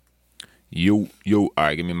Yo. All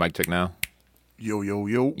right, give me a mic check now. Yo.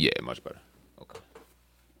 Yeah, much better. Okay.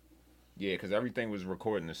 Yeah, because everything was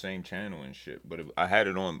recording the same channel and shit. But I had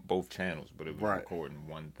it on both channels, but it was recording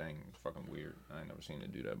one thing. It's fucking weird. I ain't never seen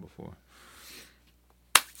it do that before.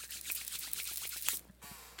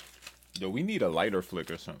 Yo, we need a lighter flick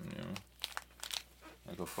or something, you know?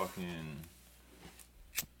 Like a fucking...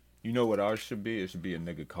 You know what ours should be? It should be a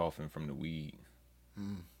nigga coughing from the weed.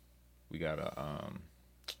 We gotta,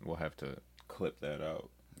 we'll have to clip that out.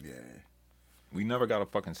 Yeah. We never got a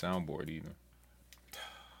fucking soundboard either.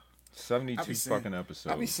 72 fucking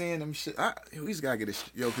episodes. I be saying them shit. We just gotta get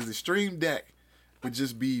because the Stream Deck would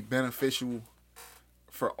just be beneficial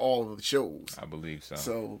for all of the shows. I believe so.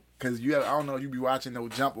 So, because I don't know, you be watching No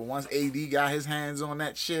Jumper. Once AD got his hands on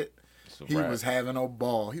that shit, he was having a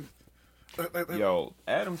ball. Yo,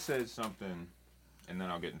 Adam said something, and then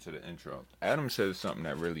I'll get into the intro. Adam said something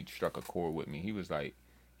that really struck a chord with me. He was like,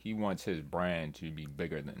 he wants his brand to be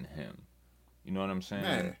bigger than him. You know what I'm saying?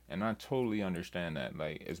 Man. And I totally understand that.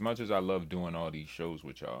 Like, as much as I love doing all these shows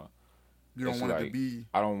with y'all, you don't want it to be...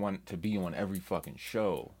 I don't want to be on every fucking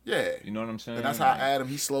show. Yeah. You know what I'm saying? And that's how Adam,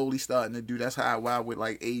 he's slowly starting to do. That's why with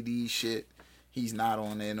like AD shit, he's not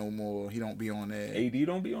on there no more. He don't be on there. AD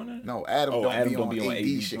don't be on there? No, Adam don't be on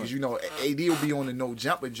AD shit. Because you know, AD will be on the No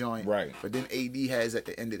Jumper joint. Right. But then AD has at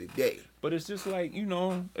the end of the day. But it's just like, you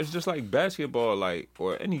know, it's just like basketball, like,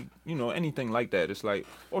 or any, you know, anything like that. It's like,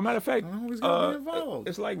 or matter of fact,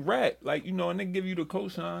 it's like rap. Like, you know, and they give you the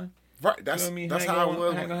cosign. Right, that's, you know what I mean? That's how it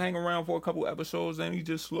was. Hang around for a couple episodes, and you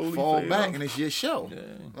just slowly fall back, off. And it's your show. Yeah.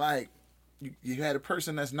 Like, you had a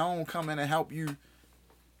person that's known come in and help you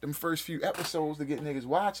them first few episodes to get niggas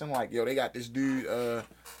watching. Like, yo, they got this dude, I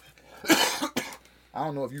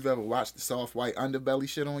don't know if you've ever watched the Soft White Underbelly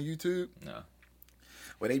shit on YouTube. No.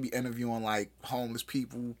 Where they be interviewing, like, homeless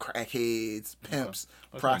people, crackheads, pimps,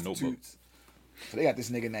 That's prostitutes. So they got this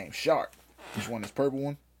nigga named Sharp. Which one? This purple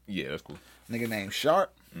one? Yeah, that's cool. Nigga named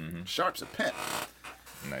Sharp. Mm-hmm. Sharp's a pimp.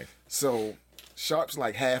 Nice. So Sharp's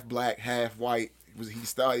like half black, half white.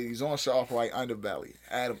 He's on Soft White Underbelly.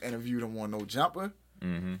 Adam interviewed him on No Jumper.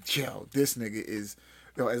 Mm-hmm. Yo, this nigga is...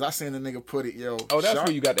 Yo, as I seen the nigga put it, yo... Oh, that's Sharp,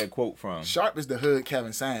 where you got that quote from. Sharp is the hood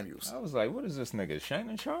Kevin Samuels. I was like, what is this nigga,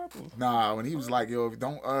 Shannon Sharp? Nah, when he was like, yo,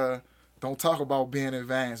 don't talk about being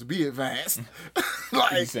advanced. Be advanced.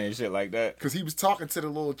 Like, he saying shit like that? Because he was talking to the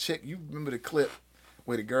little chick. You remember the clip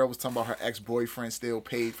where the girl was talking about her ex-boyfriend still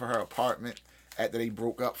paid for her apartment after they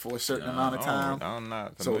broke up for a certain amount of time. I'm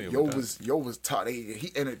not so familiar with that. Yo was taught.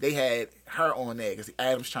 They had her on there because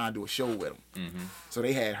Adam's trying to do a show with him. Mm-hmm. So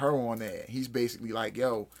they had her on there. He's basically like,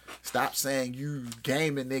 yo, stop saying you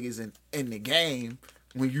gaming niggas in the game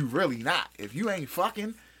when you really not. If you ain't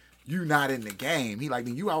fucking, you not in the game. He like,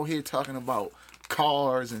 then you out here talking about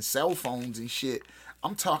cars and cell phones and shit.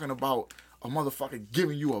 I'm talking about a motherfucker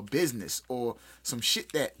giving you a business or some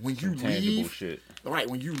shit that when you leave, shit. Right,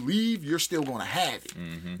 when you leave, you're still gonna have it.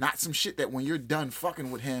 Mm-hmm. Not some shit that when you're done fucking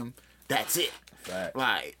with him, that's it. Fact.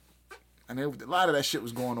 Like, and a lot of that shit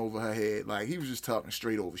was going over her head. Like, he was just talking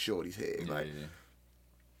straight over Shorty's head. Like, yeah.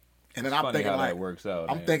 And then it's I'm thinking how like, that works out,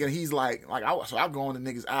 I'm thinking he's like so I go on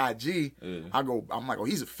the nigga's IG. Yeah. I'm like, oh,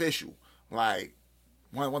 he's official. Like,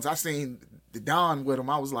 once I seen the Don with him,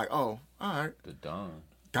 I was like, oh, all right. The Don.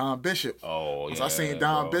 Don Bishop. Oh, yeah. I seen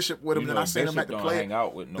Don Bishop with him, then I seen him at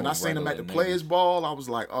the Players Ball. I was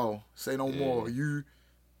like, oh, say no more. You.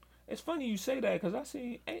 It's funny you say that because I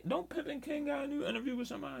see. Don't Pimpin' King got a new interview with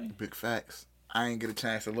somebody? Big facts. I ain't get a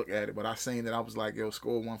chance to look at it, but I seen that. I was like, yo,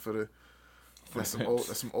 score one for the. That's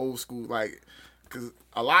some old school, like, cause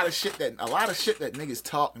a lot of shit that niggas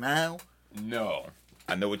talk now. No,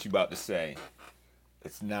 I know what you about to say.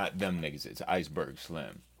 It's not them niggas. It's Iceberg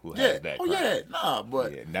Slim who has that. Oh yeah, nah,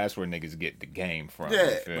 but yeah, that's where niggas get the game from.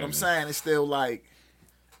 Yeah, but I'm saying it's still like,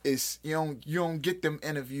 it's you don't get them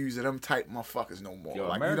interviews of them type motherfuckers no more. Yo,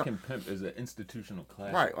 like, American Pimp is an institutional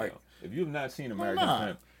classic. Right, like, if you have not seen American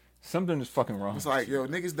Pimp, something is fucking wrong. It's like, yo,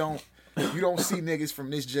 niggas don't. You don't see niggas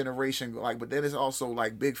from this generation like, but then it's also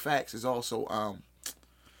like Big Facts is also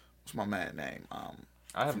what's my man name?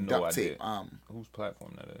 I have from no Duct idea. Tape. Whose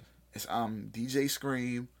platform that is? It's DJ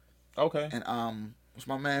Scream. Okay. And what's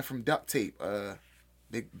my man from Duct Tape?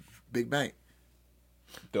 Big Bank.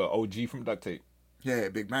 The OG from Duct Tape. Yeah,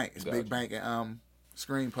 Big Bank. It's Gotcha. Big Bank and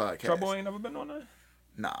Scream podcast. Trouble ain't never been on that?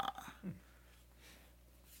 Nah.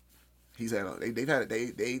 He's at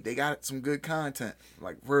they got some good content,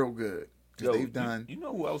 like real good. Yo, they've done. You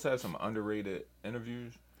know who else has some underrated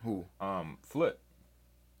interviews? Who? Flip.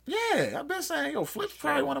 Yeah, I've been saying, yo, Flip's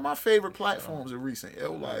probably one of my favorite platforms of recent.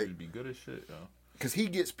 Yo, like, be good as shit, yo. Cause he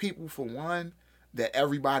gets people for one that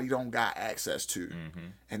everybody don't got access to.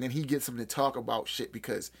 And then he gets them to talk about shit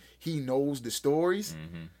because he knows the stories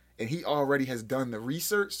and he already has done the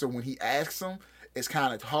research. So when he asks them, it's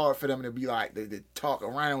kind of hard for them to be like, to talk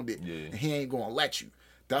around it. Yeah. And he ain't going to let you.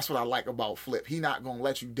 That's what I like about Flip. He not going to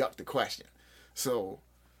let you duck the question. So.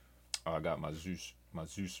 I got my Zeus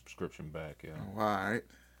subscription back, yeah. All right.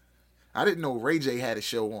 I didn't know Ray J had a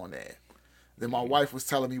show on there. Then my wife was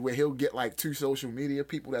telling me where he'll get like 2 social media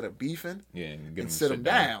people that are beefing and sit them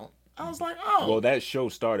down. I was like, oh. Well, that show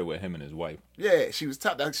started with him and his wife. Yeah, she was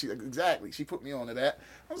exactly. She put me on to that.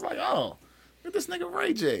 I was like, oh, look at this nigga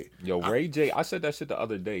Ray J. Yo, Ray J, I said that shit the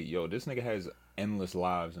other day. Yo, this nigga has endless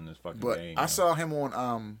lives in this fucking But game. I saw him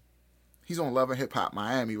on he's on Love and Hip Hop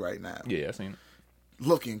Miami right now. Yeah, I seen it.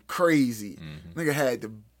 Looking crazy. Nigga had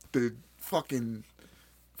the fucking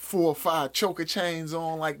 4 or 5 choker chains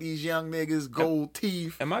on like these young niggas, gold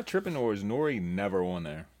teeth. Am I tripping or is Nori never on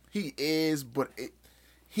there? He is, but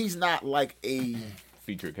he's not like a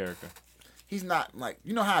Featured character. He's not like,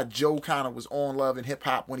 you know how Joe kind of was on Love and Hip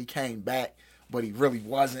Hop when he came back, but he really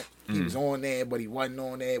wasn't. He was on there, but he wasn't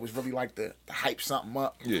on there. It was really like the hype something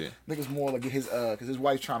up. Yeah. Niggas more like his because his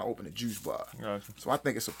wife's trying to open a juice bar. Gotcha. So I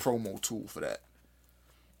think it's a promo tool for that.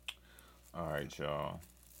 All right, y'all.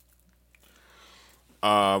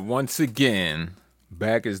 Once again,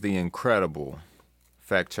 back is the incredible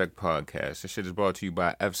Fact Check Podcast. This shit is brought to you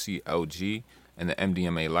by FCLG and the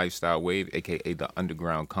MDMA Lifestyle Wave, a.k.a. the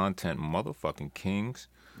Underground Content Motherfucking Kings.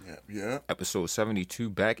 Yeah. Episode 72,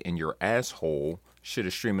 back in your asshole. Shit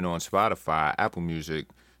is streaming on Spotify, Apple Music,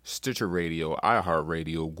 Stitcher Radio,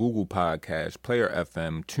 iHeartRadio, Google Podcasts, Player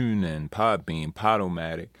FM, TuneIn, Podbean,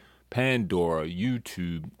 Podomatic, Pandora,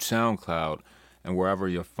 YouTube, SoundCloud, and wherever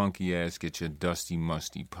your funky ass gets your dusty,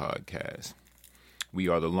 musty podcast. We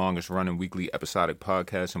are the longest running weekly episodic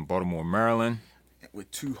podcast in Baltimore, Maryland. With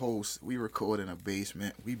 2 hosts, we record in a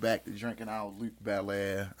basement. We back to drinking our Luke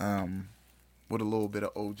Belaire with a little bit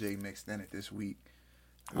of OJ mixed in it this week.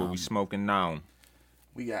 What we smoking now?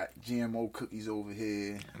 We got GMO cookies over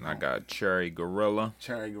here. And I got Cherry Gorilla.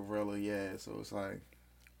 Cherry Gorilla, yeah. So it's like,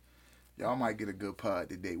 y'all might get a good pod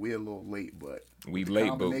today. We're a little late, but we the late,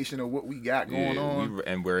 combination of what we got going on,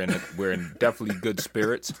 we're in definitely good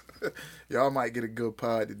spirits. Y'all might get a good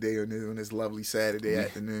pod today on this lovely Saturday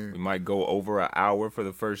afternoon. We might go over an hour for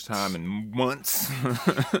the first time in months.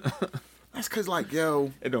 That's cause like,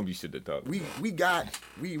 yo, it don't be shit to talk. We had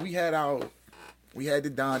the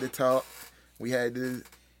Donda talk, we had the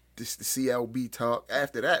CLB talk.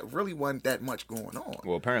 After that, really wasn't that much going on.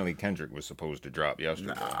 Well, apparently Kendrick was supposed to drop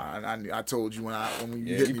yesterday. Nah, I told you when you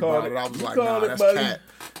Yeah, hit you me called about it. I was You like, called nah, it, that's buddy. cat.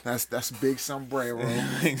 That's big sombrero.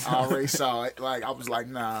 I already saw it. Like, I was like,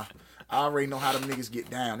 nah, I already know how them niggas get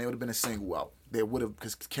down. There would have been a single out. There would have,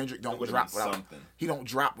 because Kendrick don't drop without something. He don't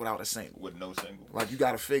drop without a single. With no single. Like, you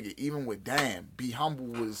gotta figure, even with Damn, Be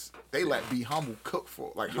Humble they let Be Humble cook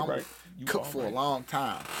for, like, You're Humble right. You cook all for right. a long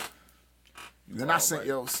time. Then all I sent,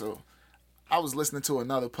 right. so I was listening to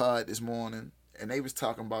another pod this morning, and they was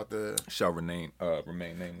talking about Shall remain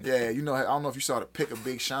nameless. yeah, you know, I don't know if you saw the pic of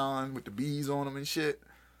Big Sean with the bees on him and shit.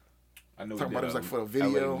 I know Talking about it was like for a LA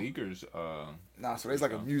video. Leakers. Nah, so there's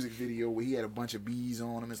like a music video where he had a bunch of bees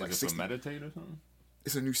on him. It's like Is it 60. for Meditate or something?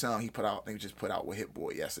 It's a new song he put out. I think he just put out with Hit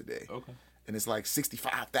Boy yesterday. Okay. And it's like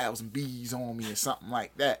 65,000 bees on me or something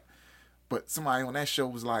like that. But somebody on that show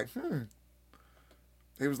was like,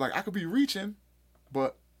 They was like, I could be reaching,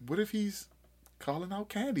 but what if he's calling out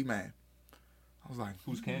Candyman? I was like,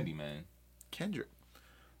 Who's Candyman? Kendrick.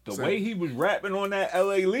 The So- way he was rapping on that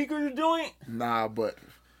LA Leakers joint? Nah, but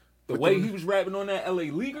The way he was rapping on that LA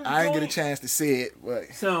Leakers I didn't get a joint? chance to see it,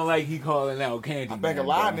 but Sound like he calling out Candyman. I think a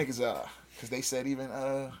lot bro. of niggas are. Because they said even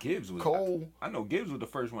Gibbs was Cole. I know Gibbs was the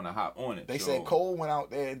first one to hop on it. They so- said Cole went out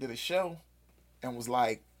there and did a show and was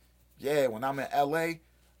like, yeah, when I'm in LA,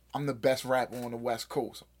 I'm the best rapper on the West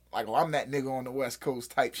Coast. Like, oh, I'm that nigga on the West Coast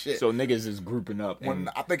type shit. So niggas is grouping up. When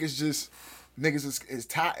I think it's just niggas is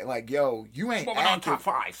tired. Like, yo, you ain't Smoking on top active.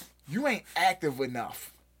 five. You ain't active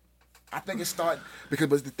enough. I think it started because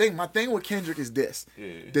but my thing with Kendrick is this.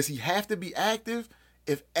 Yeah. Does he have to be active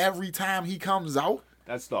if every time he comes out?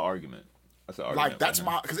 That's the argument. That's the argument. Like, that's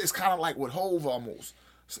my, because it's kind of like with Hove almost.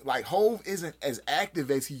 Like, Hove isn't as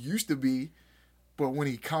active as he used to be, but when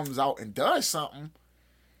he comes out and does something,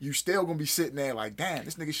 you still gonna be sitting there like, damn,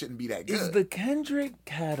 this nigga shouldn't be that good. Is the Kendrick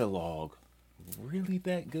catalog really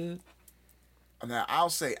that good? Now, I'll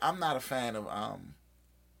say I'm not a fan of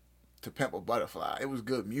To Pimp a Butterfly. It was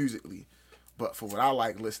good musically, but for what I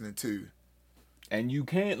like listening to, And you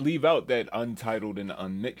can't leave out that untitled and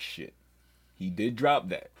unmixed shit. He did drop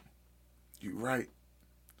that. you right.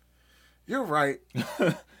 You're right. You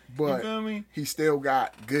But feel me? he still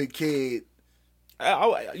got Good Kid.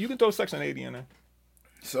 You can throw Section 80 in there.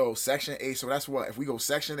 So Section 8. So that's what? If we go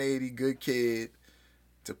Section 80, Good Kid,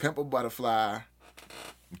 To Pimp a Butterfly,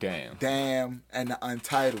 Damn, and the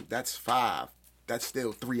Untitled, that's 5. That's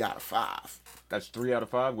still 3 out of 5. That's 3 out of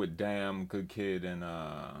 5 with Damn, Good Kid, and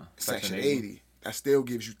Section 80. That still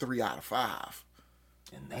gives you 3 out of 5.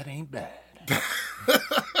 And that ain't bad.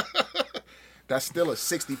 That's still a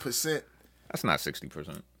 60%. That's not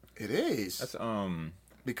 60%. It is. That's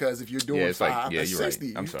because if you're doing it's 5, like, yeah, that's you're 60.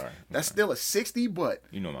 right. I'm sorry. That's still a 60, but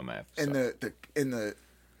You know my math. in the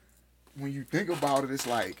when you think about it, it's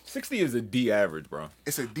like 60 is a D average, bro.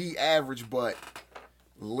 it's a D average, but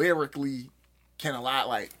lyrically can a lot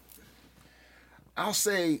like I don't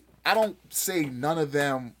say none of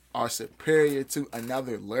them are superior to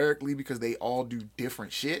another lyrically because they all do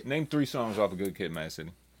different shit. Name 3 songs off of Good Kid, Mad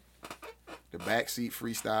City. The Backseat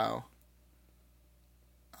Freestyle.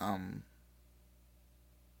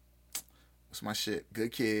 What's my shit?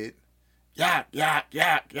 Good Kid. Yak, yak,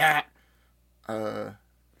 yak, yak. What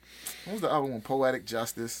was the other one? Poetic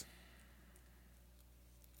Justice.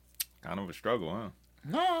 Kind of a struggle, huh?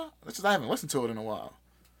 No, I haven't listened to it in a while.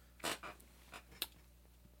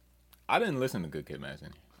 I didn't listen to Good Kid, Mad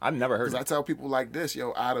City. I never heard Because I it. tell people like this,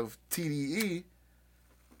 yo, out of TDE,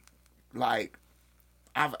 like,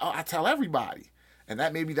 I tell everybody. And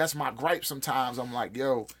that's my gripe sometimes. I'm like,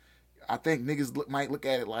 yo, I think niggas might look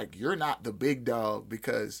at it like you're not the big dog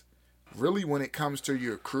because really when it comes to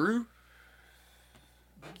your crew,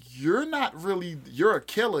 you're not really, you're a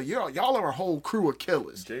killer. Y'all are a whole crew of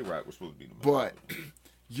killers. J-Rock was supposed to be the But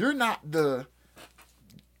you're not the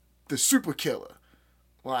super killer.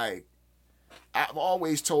 Like, I've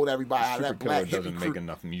always told everybody out of that black hippie doesn't crew, make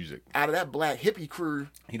enough music. out of that black hippie crew,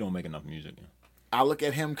 He don't make enough music. Yeah. I look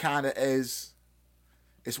at him kind of as,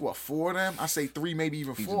 it's what, 4 of them? I say 3, maybe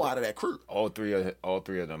even 4 out of that crew. All three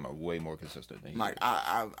of them are way more consistent than he Like is.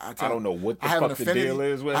 I don't know what the fuck the deal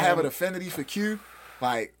is with I have him. an affinity for Q.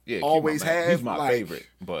 Like Yeah, Q always my man. have. He's my like, favorite,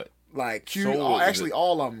 but Like Q, Soul is actually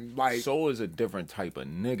all of them. Like Soul is a different type of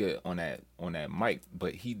nigga on that mic,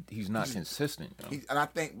 but he's not consistent. You know? and I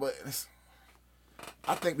think,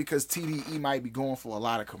 because TDE might be going for a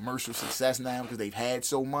lot of commercial success now because they've had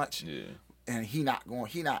so much, Yeah. and he not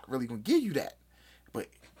really gonna give you that. But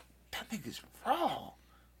that nigga's raw,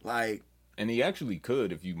 like. And he actually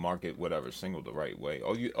could if you market whatever single the right way.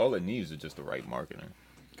 All it needs is just the right marketing.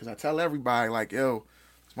 Because I tell everybody, like, yo,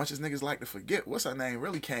 as much as niggas like to forget, what's her name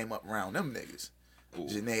really came up around them niggas. Ooh.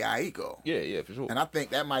 Janae Aiko. Yeah, for sure. And I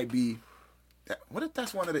think that might be, what if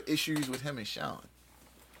that's one of the issues with him and Sean?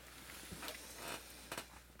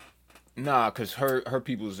 Nah, because her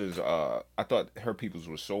people's is, I thought her people's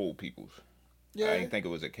was Soul people's. Yeah. I didn't think it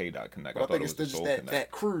was a K-Dot Connect. But I thought think it it's was a just Soul that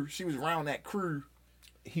Connect. crew. She was around that crew.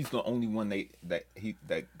 He's the only one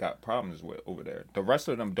that got problems with over there. The rest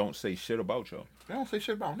of them don't say shit about you. They don't say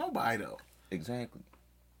shit about nobody, though. Exactly.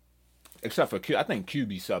 Except for Q. I think Q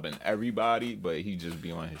be subbing everybody, but he just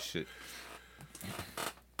be on his shit.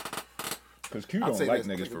 Because Q don't like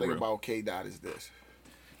niggas for The thing real. about K-Dot is this.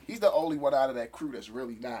 He's the only one out of that crew that's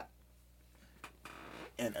really not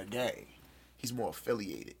in a gang. He's more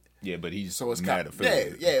affiliated. Yeah, but he's So it's mad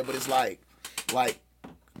affiliated. yeah, but it's like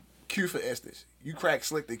Q, for instance. You crack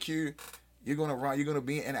Slick the Q, you're gonna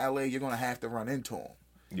be in LA, you're gonna have to run into him.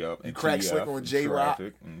 Yep. You and crack TF Slick on and J Rock.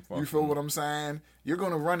 Traffic and You feel what I'm saying? You're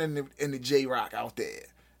gonna run in the J Rock out there.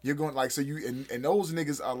 You're going and those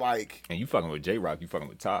niggas are like And you fucking with J Rock, you fucking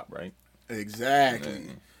with Top, right? exactly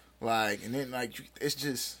Yeah. like, and then like it's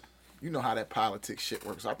just. You know how that politics shit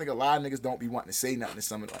works. So I think a lot of niggas don't be wanting to say nothing to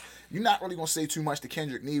some of them. You're not really gonna say too much to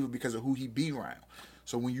Kendrick neither because of who he be around.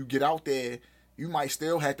 So when you get out there, you might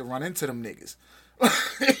still have to run into them niggas.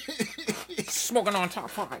 Smoking on top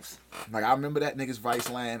 5s. Like I remember that nigga's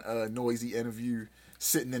Viceland noisy interview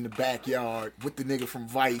sitting in the backyard with the nigga from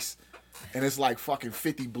Vice, and it's like fucking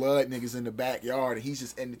 50 blood niggas in the backyard, and he's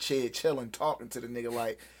just in the chair chilling, talking to the nigga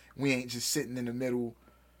like we ain't just sitting in the middle.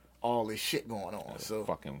 All this shit going on. So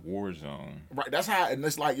Fucking war zone. right, that's how, and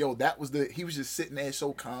it's like, yo, he was just sitting there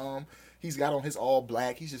so calm. He's got on his all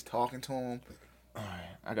black. He's just talking to him.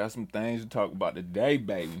 I got some things to talk about today,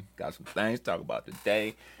 baby. Got some things to talk about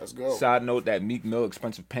today. Let's go. Side note, that Meek Mill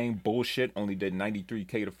Expensive Pain bullshit only did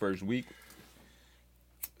 $93K the first week.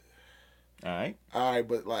 All right. All right,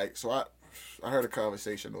 but like, so I heard a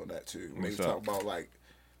conversation on that too. When they What's was up? talking about like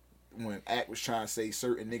when Act was trying to say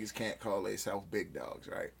certain niggas can't call themselves big dogs,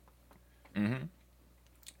 right? Mm-hmm.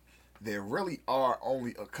 There really are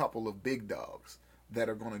only a couple of big dogs that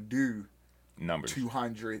are gonna do Numbers.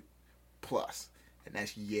 200 plus, and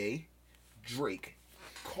that's Ye, Drake,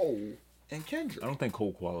 Cole, and Kendrick. I don't think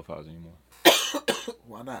Cole qualifies anymore.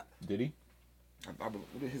 Why not? Did he? What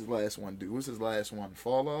did his last one do? What's his last one?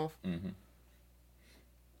 Fall Off? Mm-hmm.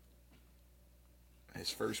 His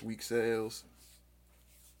first week sales.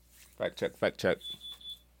 Fact check. The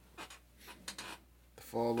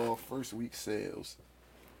Fall Off first week sales.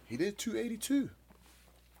 He did 282.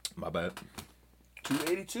 My bad.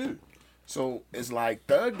 282. So it's like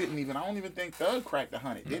Thug didn't even. I don't even think Thug cracked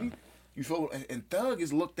 100. Did he? You feel? And Thug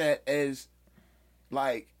is looked at as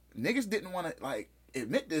like niggas didn't want to like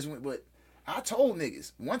admit this, but I told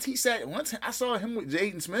niggas once I saw him with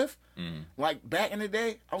Jaden Smith, like back in the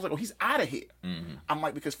day, I was like, oh, he's out of here. Mm-hmm. I'm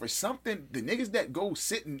like, because for something, the niggas that go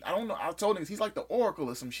sitting, I don't know. I told niggas he's like the Oracle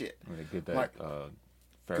or some shit. They get that like,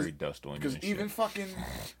 fairy dust on you. Because even fucking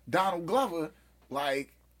Donald Glover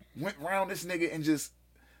like went around this nigga and just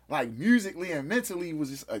like musically and mentally was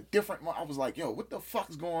just a different. I was like, yo, what the fuck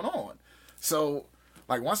is going on? So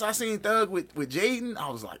like once I seen Thug with Jaden, I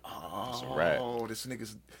was like, oh, this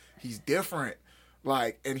nigga's he's different.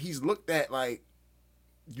 Like, and he's looked at like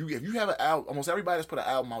if you have an album, almost everybody that's put an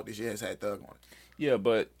album out this year has had Thug on it. Yeah,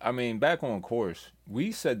 but I mean, back on course,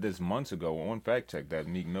 we said this months ago on Fact Check that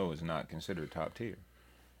Meek Mill is not considered top tier.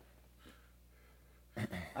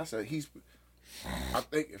 I said I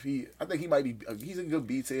think he might be. He's a good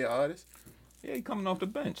B tier artist. Yeah, he coming off the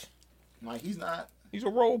bench. Like he's not. He's a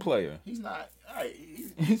role player. He's not. Right,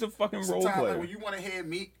 he's a fucking role player. Like when you want to hear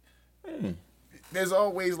Meek, there's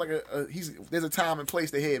always like there's a time and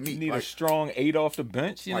place to hear Meek. You need like, a strong 8 off the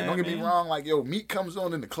bench. You like, know don't get me wrong. Like yo, Meek comes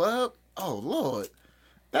on in the club. Oh Lord,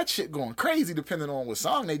 that shit going crazy depending on what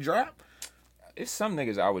song they drop. It's some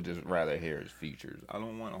niggas I would just rather hear as features. I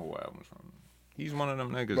don't want a whole album from him. He's one of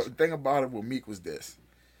them niggas. But the thing about it with Meek was this.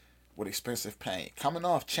 With Expensive Pain. Coming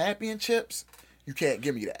off championships, you can't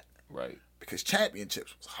give me that. Right. Because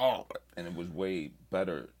championships was hard. And it was way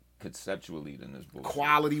better conceptually than this bullshit.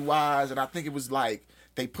 Quality-wise, and I think it was like,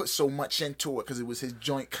 they put so much into it because it was his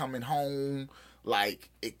joint coming home. Like,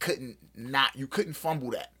 you couldn't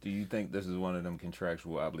fumble that. Do you think this is one of them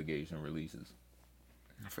contractual obligation releases?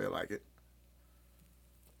 I feel like it.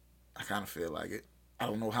 I kind of feel like it. I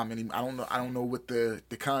don't know how many. I don't know what the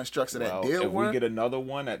constructs of that deal if were. we get another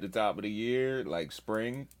one at the top of the year, like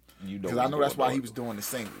spring, because I know that's why he was doing the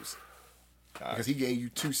singles. Because he gave you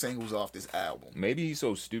 2 singles off this album. Maybe he's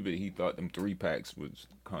so stupid he thought them 3-packs would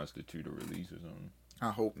constitute a release or something. I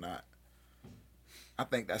hope not. I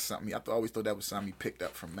think that's something. I always thought that was something he picked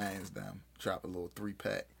up from Mans Them. Drop a little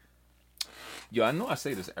 3-pack. Yo, I know I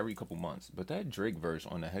say this every couple months, but that Drake verse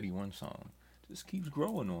on the Heady One song just keeps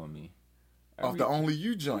growing on me. Off the Only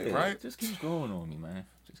You joint, right? Just keeps growing on me, man.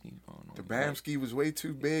 Just keeps growing on the me. The Bamski was way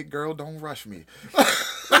too big, girl. Don't rush me. What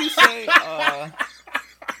do you say?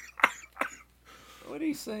 What did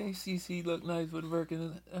he say? CC look nice with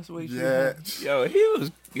working. That's the way. Yeah. Yo,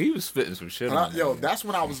 he was spitting some shit. That's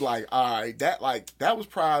when I was like, all right, that was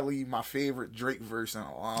probably my favorite Drake verse in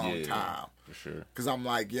a long time. For sure. Because I'm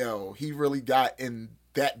like, yo, he really got in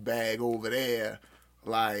that bag over there.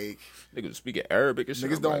 Like niggas speaking Arabic and shit.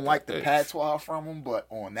 Niggas don't like the patois from him, but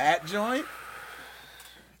on that joint,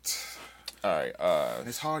 all right.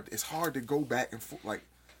 It's hard to go back and forth like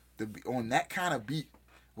on that kind of beat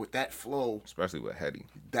with that flow, especially with Heady.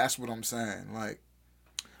 That's what I'm saying. Like,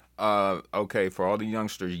 okay, for all the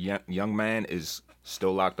youngsters, young man is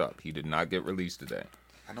still locked up. He did not get released today.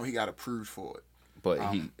 I know he got approved for it, but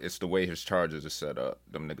it's the way his charges are set up.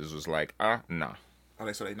 Them niggas was like, nah.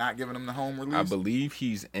 So they not giving him the home release? I believe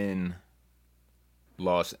he's in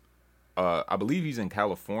I believe he's in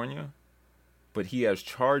California, but he has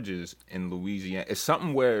charges in Louisiana. It's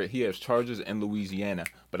something where he has charges in Louisiana,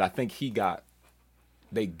 but I think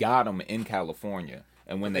they got him in California,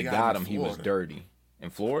 and when they got him, he was dirty. In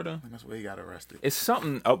Florida? And that's where he got arrested. It's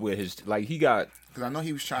something up with his, like he got. Because I know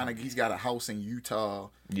he's got a house in Utah.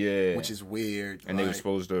 Yeah. Which is weird. And they were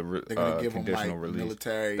supposed to they're gonna give him conditional release.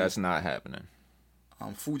 Military. That's not happening.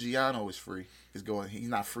 Fujiano is free. He's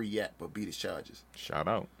not free yet, but beat his charges. Shout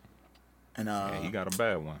out. And he got a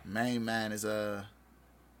bad one. Main man is the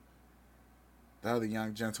other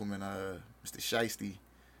young gentleman, Mr. Shiesty.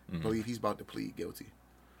 I believe he's about to plead guilty.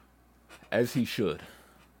 As he should.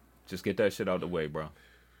 Just get that shit out the way, bro.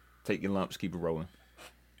 Take your lumps, keep it rolling.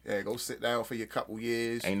 Yeah, go sit down for your couple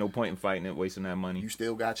years. Ain't no point in fighting it, wasting that money. You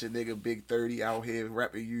still got your nigga Big 30 out here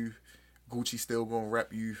repping you. Gucci still gonna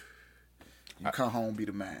rep you. You come home, be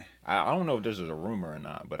the man. I don't know if this is a rumor or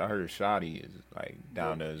not, but I heard Shotty is like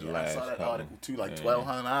down to his last. I saw that couple. article too, like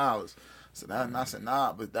 $1,200. So I said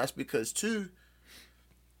nah, but that's because too.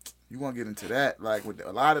 You want to get into that, like with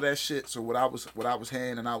a lot of that shit. So what I was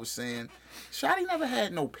hearing and I was saying, Shotty never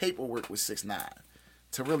had no paperwork with 6ix9ine.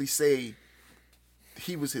 to really say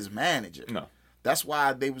he was his manager. No. That's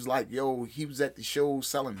why they was like, yo, he was at the show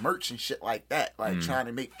selling merch and shit like that, like trying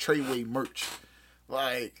to make Treyway merch,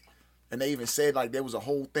 like, and they even said like there was a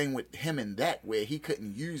whole thing with him and that where he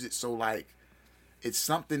couldn't use it, so like it's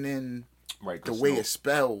something in the way it's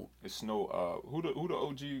spelled. It's Snow. Who the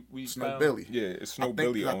OG we Snow found? Billy. Yeah, it's Snow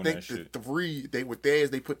Billy on that shit. I think the 3 they with theirs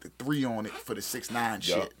they put the 3 on it for the 6ix9ine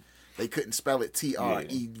shit. They couldn't spell it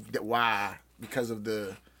TREY because of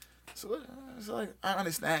the. So it's like I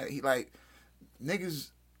understand he like niggas.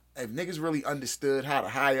 If niggas really understood how the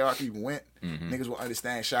hierarchy went, niggas will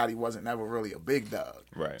understand Shotty wasn't never really a big dog.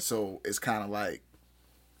 Right. So it's kind of like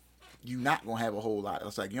you not gonna have a whole lot.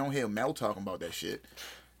 It's like you don't hear Mel talking about that shit.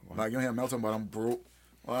 Like you don't hear Mel talking about I'm broke.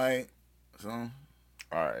 Like so. All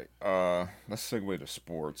right. Let's segue to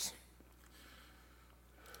sports.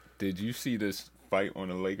 Did you see this fight on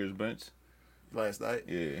the Lakers bench last night?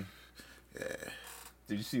 Yeah.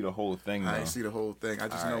 Did you see the whole thing? I didn't see the whole thing. I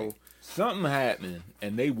just know something happened,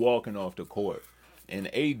 and they walking off the court, and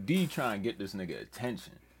AD trying to get this nigga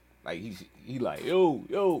attention. Like he like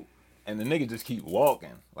yo, and the nigga just keep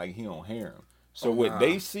walking like he don't hear him. So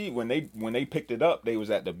they see when they picked it up, they was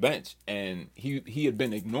at the bench, and he had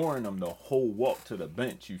been ignoring them the whole walk to the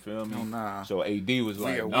bench. You feel me? So AD was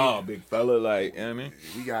like, nah, big fella, like, you know what I mean?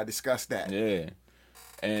 We gotta discuss that. Yeah.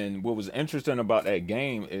 And what was interesting about that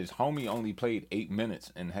game is homie only played 8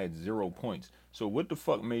 minutes and had 0 points. So what the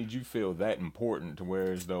fuck made you feel that important to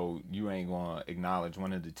where as though you ain't gonna acknowledge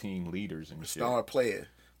one of the team leaders and shit? Star player.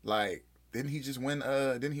 Like, didn't he just win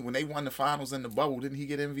didn't he when they won the finals in the bubble, didn't he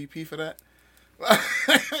get MVP for that?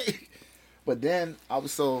 But then I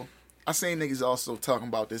seen niggas also talking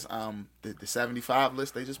about this the 75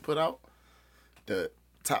 list they just put out. The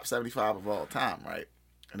top 75 of all time, right?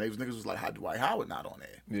 And those niggas was like, how Dwight Howard not on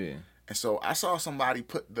there? Yeah. And so I saw somebody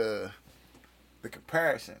put the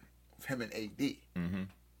comparison of him and AD. Mm-hmm.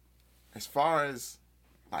 As far as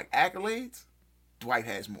like accolades, Dwight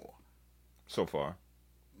has more. So far.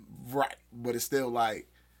 Right. But it's still like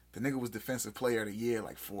the nigga was defensive player of the year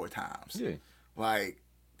like 4 times. Yeah. Like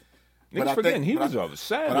niggas forgetting he was a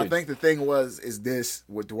savage. But I think the thing is this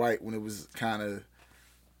with Dwight when it was kind of,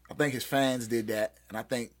 I think his fans did that, and I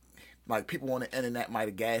think like people on the internet might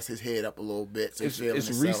have gassed his head up a little bit. So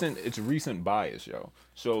it's recent bias, yo.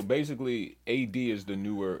 So basically, AD is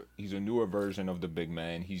he's a newer version of the big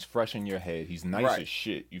man. He's fresh in your head. He's nice as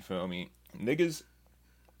shit. You feel me? Niggas.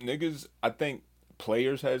 I think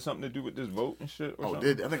players had something to do with this vote and shit. Or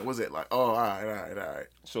something. I think it was it like all right.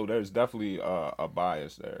 So there's definitely a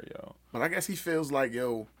bias there, yo. But I guess he feels like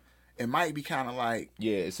it might be kind of like...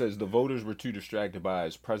 Yeah, it says the voters were too distracted by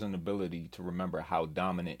his present ability to remember how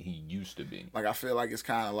dominant he used to be. Like, I feel like it's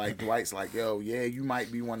kind of like Dwight's like, yeah, you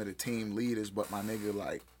might be one of the team leaders, but my nigga,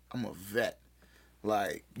 like, I'm a vet.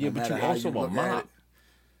 Like, yeah, no but you matter also how you a look mom. at it.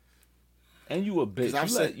 And you a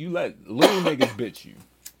bitch. You let little niggas bitch you.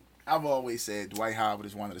 I've always said Dwight Howard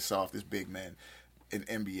is one of the softest big men in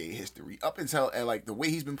NBA history. Up until, like, the way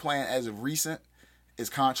he's been playing as of recent, is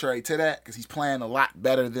contrary to that because he's playing a lot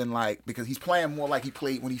better than because he's playing more like he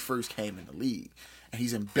played when he first came in the league, and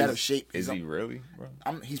he's in better shape. Is he really, bro?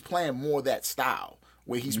 He's playing more that style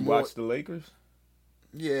where he's you more. Watch the Lakers?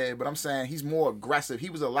 Yeah, but I'm saying he's more aggressive. He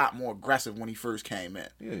was a lot more aggressive when he first came in.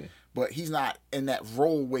 Yeah, but he's not in that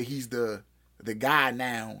role where he's the guy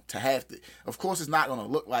now to have to. Of course, it's not going to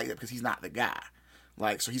look like that because he's not the guy.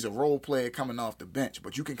 Like, so he's a role player coming off the bench,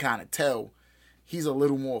 but you can kind of tell. He's a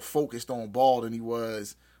little more focused on ball than he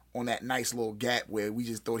was on that nice little gap where we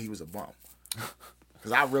just thought he was a bum.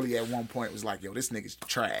 Because I really at one point was like, yo, this nigga's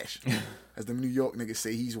trash. As the New York niggas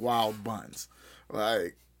say, he's wild buns.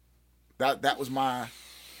 Like, that was my...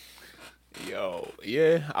 Yo,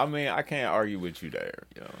 yeah, I mean, I can't argue with you there,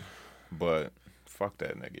 yo. But fuck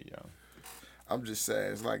that nigga, yo. I'm just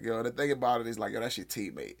saying, it's like, yo, the thing about it is like, yo, that's your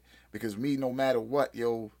teammate. Because me, no matter what,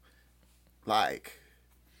 yo, like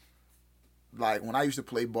when I used to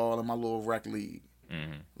play ball in my little rec league,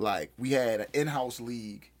 like we had an in-house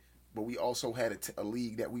league, but we also had a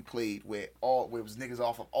league that we played where it was niggas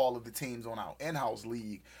off of all of the teams on our in-house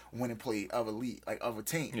league went and played other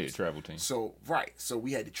teams. Yeah, travel team. So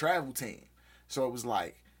we had the travel team. So it was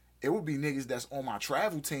like it would be niggas that's on my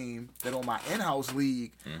travel team that on my in-house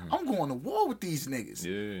league. I'm going to war with these niggas.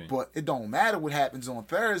 Yeah. But it don't matter what happens on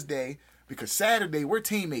Thursday because Saturday we're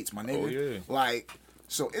teammates, my nigga. Oh yeah. Like.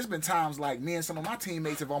 So it's been times like me and some of my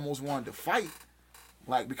teammates have almost wanted to fight,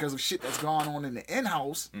 like because of shit that's gone on in the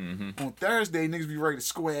in-house. On Thursday, niggas be ready to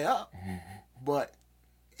square up. But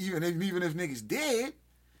even if niggas did,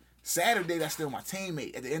 Saturday, that's still my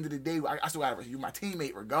teammate. At the end of the day, I still got you my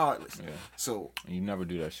teammate regardless. Yeah. So you never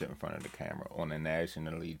do that shit in front of the camera on a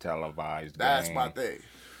nationally televised that's game. my thing.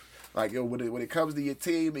 Like, yo, when it comes to your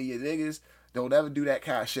team and your niggas, don't ever do that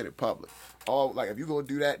kind of shit in public. If you gonna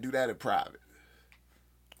do that in private.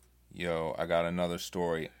 Yo, I got another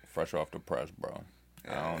story fresh off the press, bro.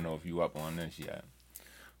 Yeah. I don't know if you up on this yet.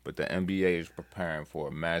 But the NBA is preparing for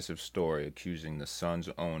a massive story accusing the Suns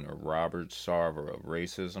owner, Robert Sarver, of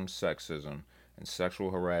racism, sexism, and sexual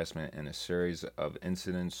harassment in a series of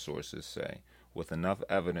incidents, sources say. With enough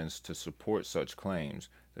evidence to support such claims,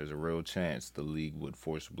 there's a real chance the league would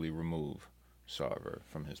forcibly remove Sarver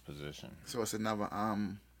from his position. So it's another,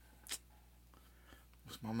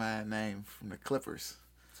 what's my man name from the Clippers?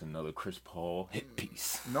 It's another Chris Paul hit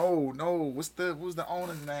piece. No. What's the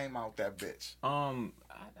owner's name out that bitch?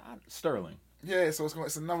 Sterling. Yeah, so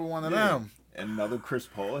it's another one of them. Another Chris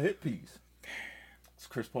Paul hit piece.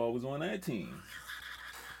 Chris Paul was on that team.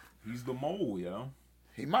 He's the mole, yo.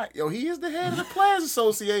 He is the head of the Players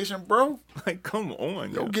Association, bro. Like, come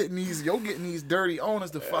on, yo. Getting these dirty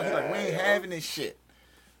owners to fuck. He's like, we ain't having this shit.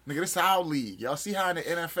 Nigga, this our league. Y'all see how in the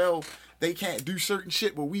NFL they can't do certain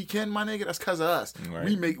shit, but we can, my nigga? That's because of us.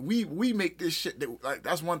 Right. We make this shit.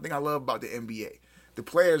 That's one thing I love about the NBA. The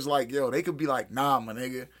players, like, yo, they could be like, nah, my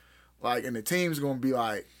nigga. Like, and the team's going to be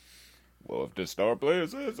like, well, if the star player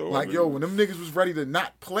says so. Like, yo, when them niggas was ready to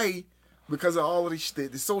not play because of all of this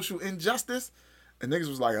shit, the social injustice, and niggas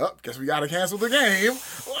was like, guess we got to cancel the game.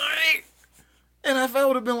 Like, NFL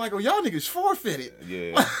would have been like, oh, y'all niggas forfeited.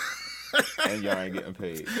 Yeah. And y'all ain't getting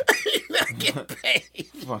paid. You not getting paid.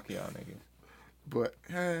 Fuck y'all niggas. But,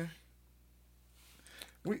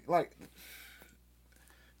 we, like,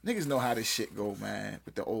 niggas know how this shit go, man,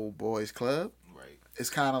 with the old boys club. Right. It's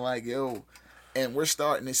kind of like, yo, and we're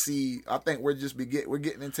starting to see, I think we're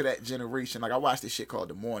getting into that generation. Like, I watched this shit called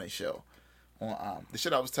The Morning Show. On the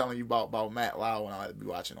shit I was telling you about Matt Lauer when I had to be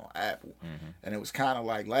watching on Apple. Mm-hmm. And it was kind of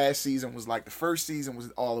like, last season was like, the first season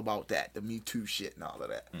was all about that, the Me Too shit and all of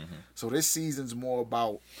that. Mm-hmm. So this season's more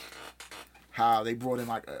about how they brought in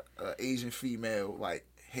like a Asian female like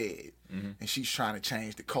head, and she's trying to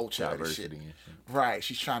change the culture of the shit. Right,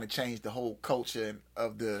 she's trying to change the whole culture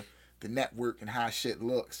of the network and how shit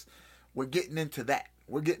looks. We're getting into that.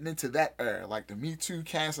 We're getting into that era, like the Me Too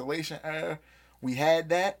cancellation era. We had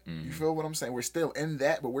that. You feel what I'm saying? We're still in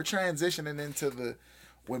that, but we're transitioning into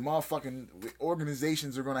when motherfucking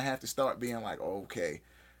organizations are gonna have to start being like, oh, okay,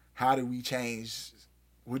 how do we change?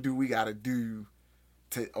 What do we gotta do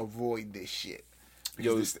to avoid this shit?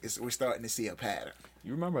 Because we're starting to see a pattern.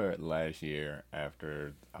 You remember last year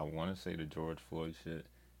after, I want to say, the George Floyd shit,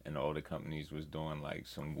 and all the companies was doing like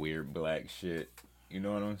some weird black shit. You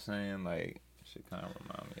know what I'm saying? Like, shit kind of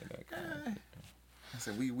remind me of that kind of shit. I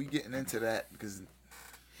said we getting into that because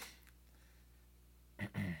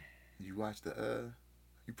you watch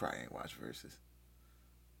you probably ain't watch Versus.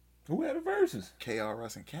 Who had a Versus?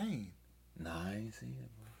 KRS and Kane. Nah, I ain't see it,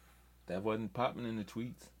 bro. That wasn't popping in the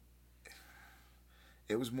tweets.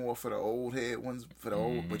 It was more for the old head ones, for the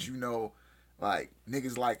old, but you know, like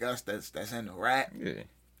niggas like us that's in the rap.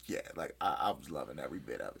 Yeah, like I was loving every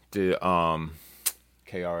bit of it. Did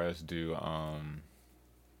KRS do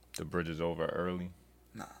the Bridges Over early?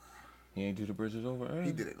 Nah. He ain't do the Bridges Over early?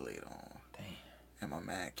 He did it later on. Damn. And my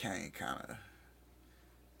man Kane kind of,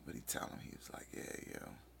 but he tell him, he was like, yeah, yo,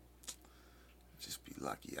 just be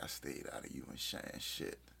lucky I stayed out of you and Shane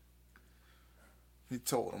shit. He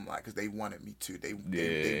told him, like, because they wanted me to.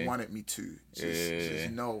 They wanted me to.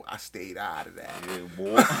 Just know I stayed out of that. Yeah,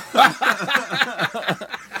 boy.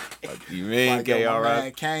 What you mean, like, KRS? My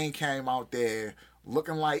man Kane came out there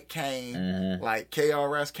looking like Kane. Like,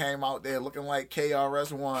 KRS came out there looking like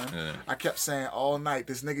KRS-One. Yeah. I kept saying all night,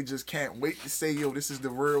 this nigga just can't wait to say, yo, this is the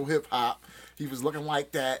real hip-hop. He was looking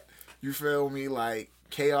like that. You feel me? Like,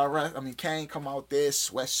 Kane come out there,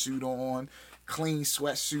 sweatsuit on, clean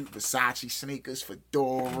sweatsuit, Versace sneakers,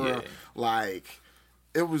 fedora. Like,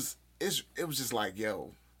 it was just like,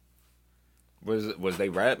 yo. Was they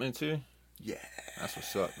rapping too? Yeah. That's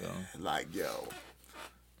what's up, though. Like, yo.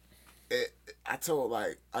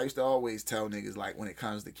 I used to always tell niggas, like, when it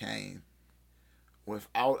comes to Kane,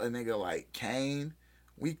 without a nigga like Kane,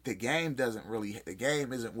 the game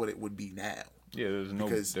isn't what it would be now. Yeah, there's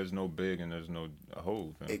no big and there's no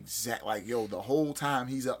Hove. Exactly. Like, yo, the whole time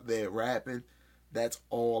he's up there rapping, that's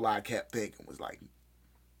all I kept thinking was like,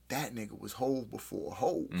 that nigga was Hove before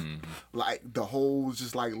Hove. Like, the whole was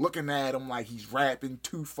just like looking at him like he's rapping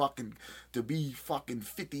to be fucking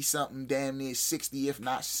 50-something, damn near 60, if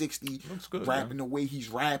not 60. Looks good, rapping man. The way he's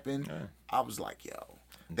rapping. Yeah. I was like, yo,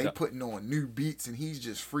 they putting on new beats and he's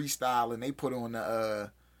just freestyling. They put on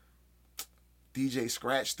DJ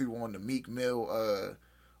Scratch threw on the Meek Mill,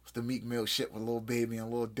 what's the Meek Mill shit with Lil Baby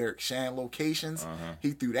and Lil Durk, Shan Locations.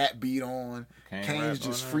 He threw that beat on. Kane's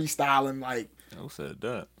just freestyling like. Who said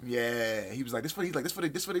that? Yeah, he was like, this for the kid,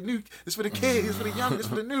 this for the young, this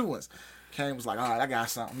for the new ones. Kane was like, all right, I got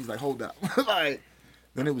something. He's like, hold up. Like,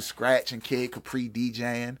 then it was Scratch and Kid Capri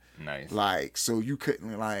DJing. Nice. Like, so you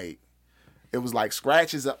couldn't like. It was like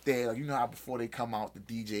Scratch is up there. Like, you know how before they come out, the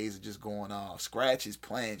DJs are just going off. Scratch is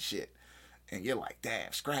playing shit. And you're like,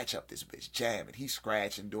 damn, Scratch up this bitch jamming. He's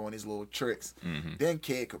scratching, doing his little tricks. Then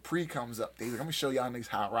Kid Capri comes up there. He's like, I'm going to show y'all niggas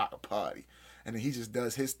how to rock a party. And then he just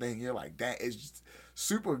does his thing. You're like, damn, it's just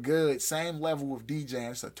super good. Same level of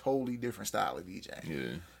DJing. It's a totally different style of DJing.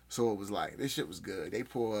 Yeah. So it was like, this shit was good. They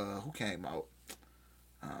pull, who came out?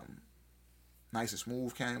 Nice and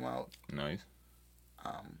Smooth came out. Nice.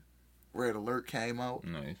 Red Alert came out.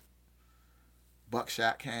 Nice.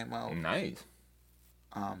 Buckshot came out. Nice.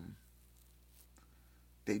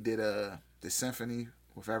 They did the symphony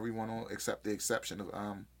with everyone on except the exception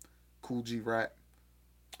of Cool G Rap.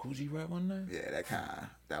 Cool G Rap one night? Yeah,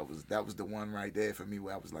 that was the one right there for me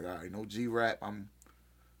where I was like, all right, no G Rap, I'm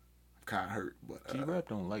kind of hurt, but G Rap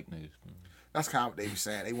don't like niggas. That's kind of what they were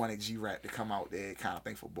saying. They wanted G Rap to come out there, kind of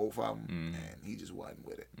thing for both of them, and he just wasn't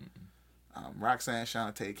with it. Roxanne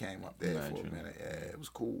Shante came up there for a minute. Yeah, it was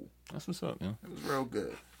cool. That's what's up, yeah. It was real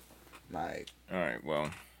good. Like, all right, well,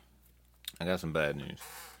 I got some bad news.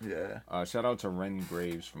 Yeah. Shout out to Ren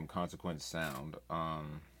Graves from Consequence Sound.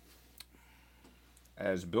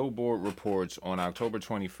 As Billboard reports, on October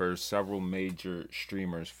 21st, several major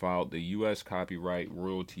streamers filed the U.S. Copyright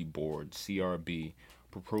Royalty Board, CRB,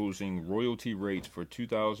 proposing royalty rates for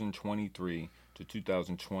 2023 to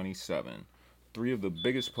 2027. Three of the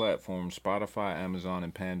biggest platforms, Spotify, Amazon,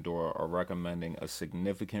 and Pandora, are recommending a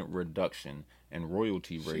significant reduction in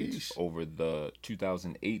royalty rates over the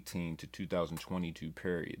 2018 to 2022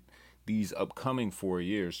 period. These upcoming 4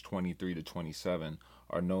 years, 23 to 27,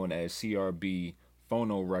 are known as CRB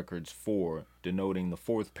Phono Records 4, denoting the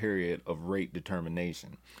fourth period of rate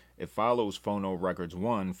determination. It follows Phono Records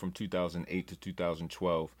 1 from 2008 to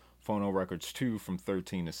 2012, Phono Records 2 from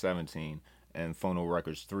 13 to 17, and Phono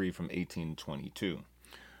Records 3 from 18 to 22.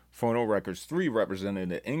 Phono Records 3 represented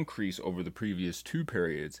an increase over the previous two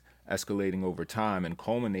periods, escalating over time and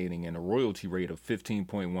culminating in a royalty rate of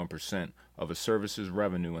 15.1% of a service's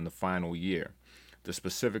revenue in the final year. The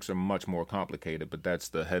specifics are much more complicated, but that's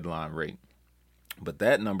the headline rate. But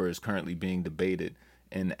that number is currently being debated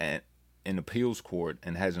in appeals court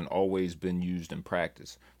and hasn't always been used in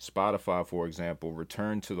practice. Spotify, for example,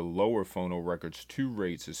 returned to the lower Phono Records 2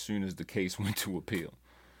 rates as soon as the case went to appeal.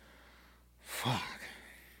 Fuck.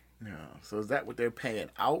 Yeah. So is that what they're paying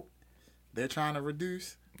out? They're trying to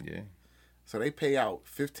reduce? Yeah. So they pay out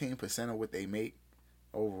 15% of what they make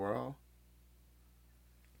overall?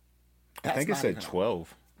 I think it said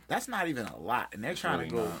 12. That's not even a lot. And they're trying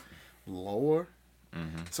to go lower.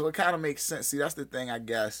 So it kind of makes sense. See, that's the thing, I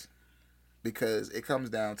guess, because it comes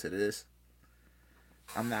down to this.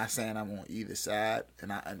 I'm not saying I'm on either side,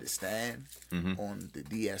 and I understand on the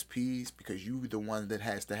DSPs, because you the one that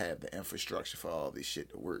has to have the infrastructure for all this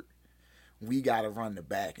shit to work. We got to run the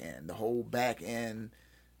back end. The whole back end,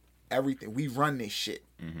 everything. We run this shit.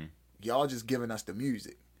 Y'all just giving us the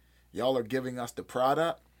music. Y'all are giving us the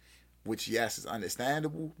product, which, yes, is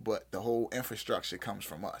understandable, but the whole infrastructure comes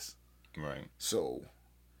from us. Right. So,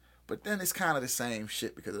 but then it's kind of the same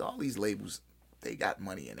shit, because all these labels, they got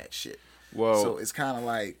money in that shit. Well, so it's kind of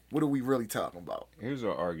like, what are we really talking about? Here's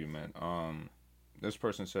our argument. This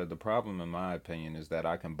person said, the problem, in my opinion, is that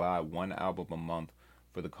I can buy one album a month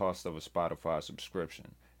for the cost of a Spotify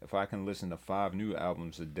subscription. If I can listen to 5 new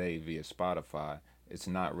albums a day via Spotify, it's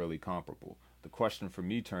not really comparable. The question for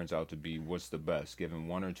me turns out to be, what's the best, giving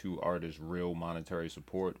 1 or 2 artists real monetary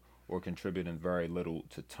support, or contributing very little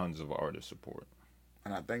to tons of artist support?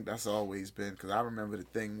 And I think that's always been, because I remember the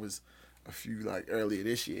thing was a few, like, earlier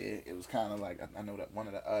this year, it was kind of like, I know that one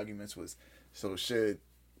of the arguments was, so should,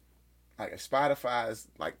 like, if Spotify's,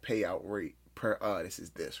 like, payout rate per artist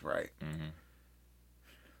is this, right?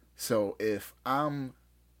 So if I'm,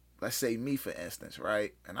 let's say me, for instance,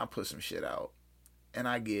 right, and I put some shit out, and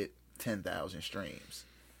I get 10,000 streams,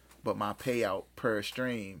 but my payout per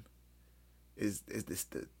stream is this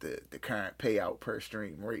the current payout per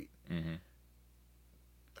stream rate.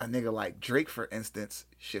 A nigga like Drake, for instance,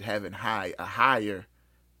 should have a higher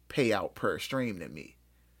payout per stream than me.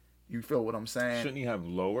 You feel what I'm saying? Shouldn't he have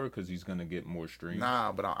lower because he's gonna get more streams?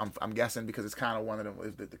 Nah, but I'm guessing because it's kind of one of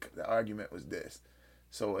them. The argument was this.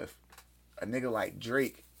 So if a nigga like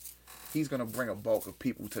Drake, he's gonna bring a bulk of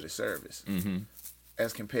people to the service,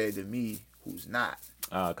 as compared to me, who's not.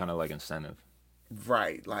 Kind of like incentive.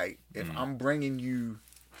 Right. Like, if I'm bringing you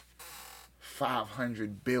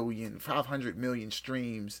 500 million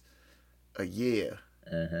streams a year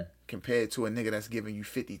compared to a nigga that's giving you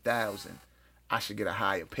 50,000, I should get a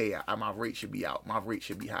higher payout. My rate should be out. My rate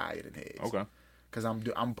should be higher than his. Okay. Because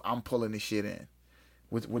I'm pulling this shit in.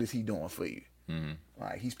 What is he doing for you?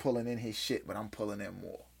 Like, he's pulling in his shit, but I'm pulling in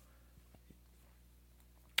more.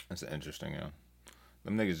 That's interesting, yo.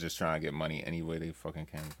 Them niggas just trying to get money any way they fucking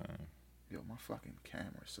can, fam. Yo, my fucking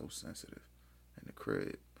camera is so sensitive in the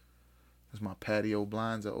crib. Cause my patio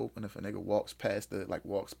blinds are open. If a nigga walks past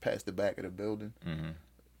the back of the building,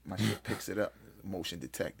 my shit picks it up. Motion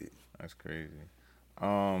detected. That's crazy.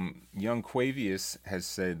 Young Quavius has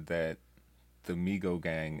said that the Migo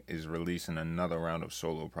Gang is releasing another round of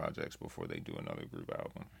solo projects before they do another group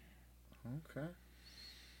album. Okay.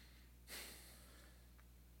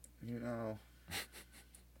 You know,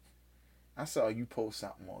 I saw you post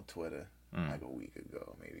something on Twitter like a week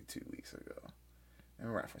ago, maybe 2 weeks ago, in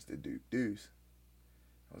reference to Duke Deuce.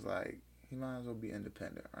 I was like, he might as well be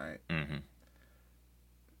independent, right?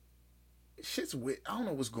 Shit's weird. I don't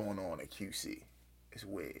know what's going on at QC. It's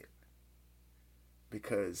weird.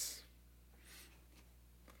 Because,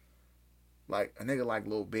 like, a nigga like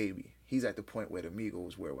Lil Baby, he's at the point where the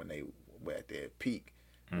Migos were when they were at their peak,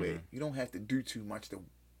 where you don't have to do too much to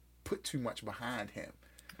put too much behind him.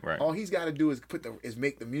 Right. All he's got to do is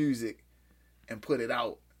make the music and put it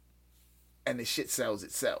out, and the shit sells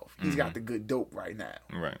itself. He's got the good dope right now.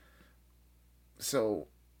 Right. So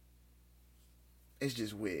it's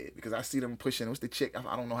just weird because I see them pushing. What's the chick?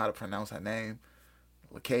 I don't know how to pronounce her name.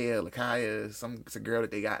 Lakaya, it's a girl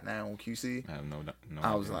that they got now on QC. I have no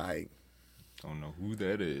I was idea. like, Don't know who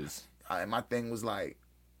that is. And my thing was like,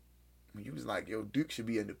 when you was like, yo, Duke should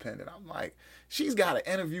be independent. I'm like, she's got an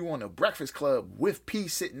interview on the Breakfast Club with P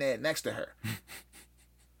sitting there next to her.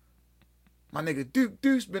 My nigga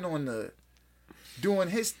Duke's been on doing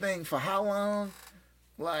his thing for how long?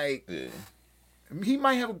 Like, Yeah. he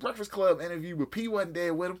might have a Breakfast Club interview, but P wasn't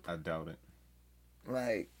there with him. I doubt it.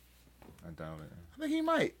 Like, I doubt it. I think he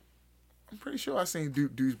might. I'm pretty sure I seen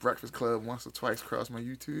Duke's Breakfast Club once or twice across my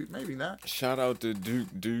YouTube. Maybe not. Shout out to Duke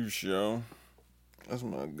Douche, yo. That's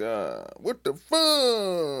my guy. What the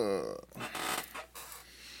fuck?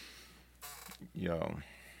 Yo.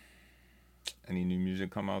 Any new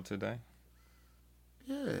music come out today?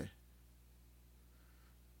 Yeah.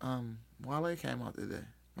 Wale came out today.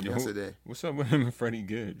 Yesterday. What's up with him and Freddie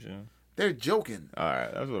Gibbs, yo? They're joking.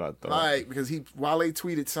 Alright, that's what I thought. Like, because Wale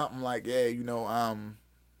tweeted something like, yeah, it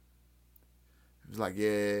was like,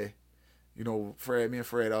 yeah, me and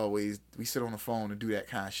Fred always, we sit on the phone and do that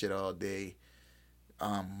kind of shit all day.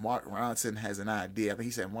 Mark Ronson has an idea. I think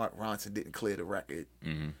he said Mark Ronson didn't clear the record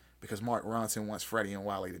because Mark Ronson wants Freddie and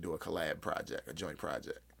Wale to do a collab project, a joint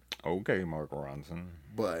project. Okay, Mark Ronson.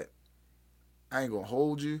 But I ain't gonna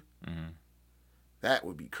hold you. That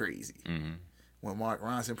would be crazy. When Mark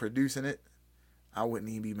Ronson producing it, I wouldn't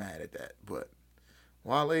even be mad at that. But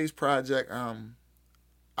Wale's project,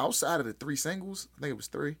 outside of the 3 singles, I think it was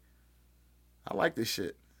 3, I like this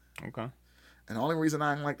shit. Okay. And the only reason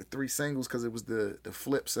I didn't like the 3 singles because it was the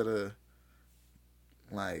flips of the,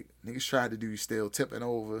 like, niggas tried to do Still Tipping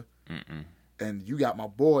Over. And you got my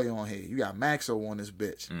boy on here. You got Maxo on this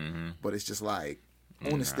bitch. But it's just like,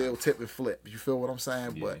 on the Still Tipping flip. You feel what I'm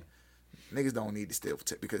saying? Yeah. But niggas don't need the Still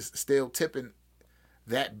Tip because Still Tipping,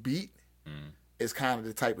 that beat is kind of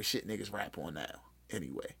the type of shit niggas rap on now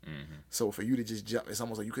anyway. So for you to just jump, it's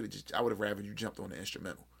almost like you could have just, I would have rather you jumped on the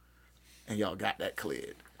instrumental. And y'all got that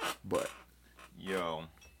cleared. But Yo,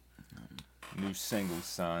 new single,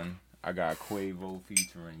 son. I got Quavo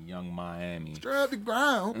featuring Young Miami. Scrub the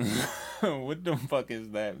ground. What the fuck does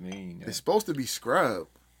that mean? Yo? It's supposed to be scrub.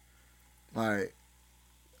 Like,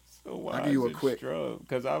 So why I'll give you is a it quick-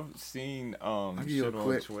 Because I've seen give you shit a on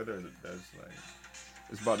quick- Twitter that's like,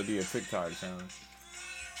 it's about to be a TikTok challenge.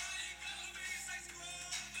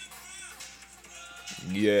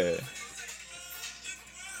 Yeah.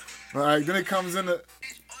 Alright, then it comes in the.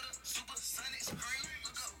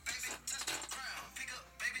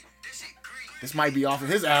 This might be off of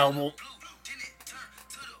his album.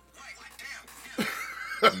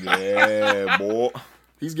 Yeah, boy.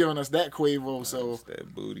 He's giving us that Quavo, so It's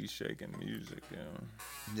that booty shaking music, yo.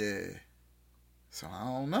 yeah. So I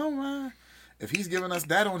don't know, man. If he's giving us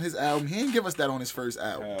that on his album, he didn't give us that on his first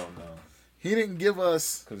album. Hell no. He didn't give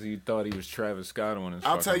us. Because he thought he was Travis Scott on his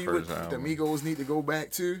I'll tell you what first the album. Migos need to go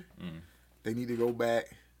back to. They need to go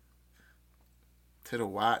back to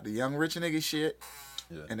the Young Rich Nigga shit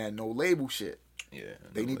and that no label shit. Yeah.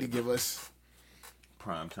 They need to give us.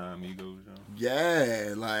 Primetime Egos, yo.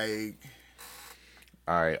 Yeah, like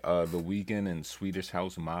All right, The Weeknd and Swedish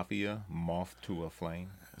House Mafia, Moth to a Flame.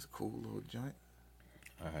 That's a cool little joint.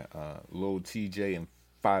 All right, Lil TJ and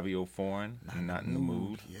Fabio Foreign, Not in the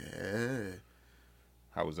Mood. Yeah.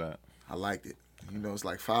 How was that? I liked it. You know, it's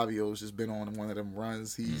like Fabio's just been on one of them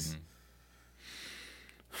runs. He's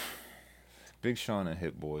Big Sean and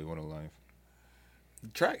Hit Boy, what a life. the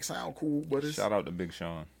track sound cool, but it's Shout out to Big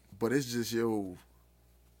Sean. but it's just yo,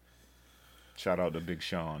 Shout out to Big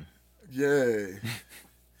Sean. yeah.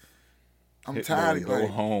 I'm Hit tired Boy, of go like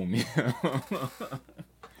home.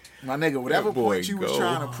 my nigga, whatever Hit Boy, point you was go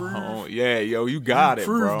trying to prove, home. Yeah, yo, you got you it,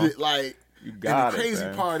 proved bro. it. Like, You and got the it, crazy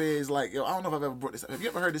man. part is like, yo, I don't know if I've ever brought this up. Have you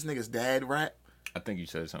ever heard this nigga's dad rap? I think you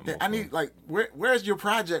said something. I before. need like, where's your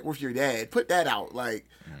project with your dad? Put that out. Like,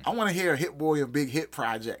 I want to hear a Hit Boy and Big Hit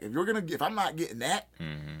project. If I'm not getting that,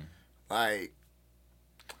 like,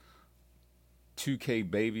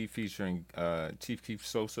 2K Baby featuring Chief Keef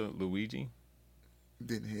Sosa, Luigi.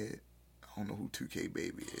 didn't hear it. I don't know who 2K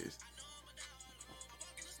Baby is.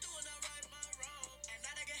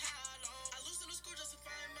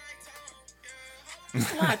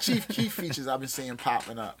 There's a lot of Chief Keef features I've been seeing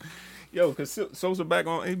popping up. Yo, cause Sosa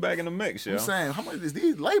he back in the mix, yo. I'm saying, how much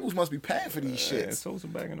these labels must be paying for these Yeah, shits? Sosa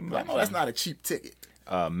back in the mix. I know that's not a cheap ticket.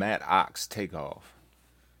 Matt Ox, Takeoff.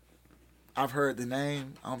 I've heard the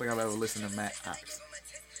name. I don't think I've ever listened to Matt Ox.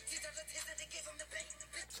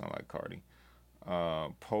 Sound like Cardi.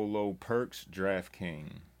 Polo Perks, Draft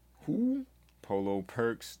King. Who? Polo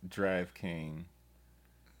Perks, Draft King.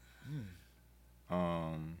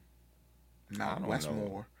 Mount don't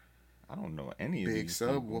Westmore. I don't know any of Big these.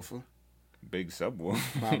 people. Subwoofer Big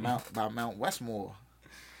Subwoofer. by Mount Westmore.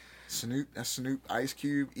 Snoop. That's Snoop, Ice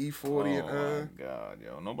Cube, E40, Oh and my God,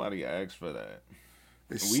 yo! Nobody asked for that.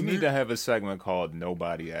 it's We need Snoop, to have a segment called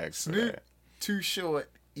 "Nobody Asked for Snoop, That." Too Short,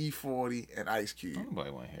 E40, and Ice Cube. Nobody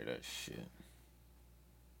want to hear that shit.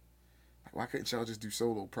 Why couldn't y'all just do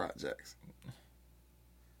solo projects?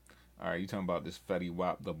 All right, you talking about this Fetty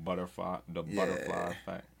Wap, the butterfly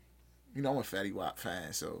effect? You know I'm a Fetty Wap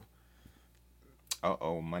fan, so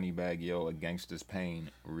Moneybag Yo, A Gangsta's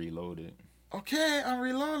Pain, Reloaded. okay, I'm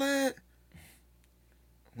reloaded.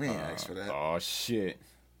 We ain't asked for that. Oh shit,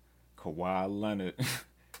 Kawhi Leonard,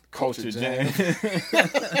 Culture Jam.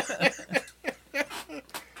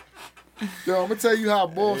 Yo, I'm gonna tell you how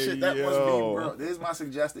bullshit that must be, yo. bro. This is my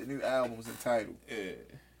suggested new albums entitled. Yeah.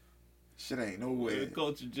 Shit ain't nowhere.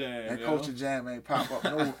 Culture Jam. That yo. Culture Jam ain't pop up.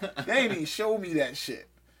 No, they ain't even show me that shit.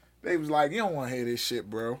 They was like, you don't want to hear this shit,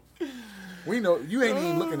 bro. We know you ain't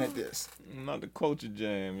even looking at this. Not the Culture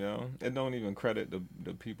Jam, yo. It don't even credit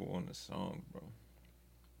the people on the song, bro.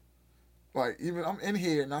 Like, even I'm in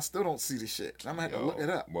here and I still don't see the shit. I'm gonna have to look it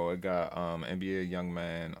up. Well, it got NBA Young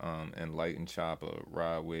Man, and Light and Chopper,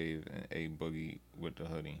 Rod Wave, and A Boogie with the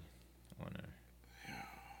hoodie on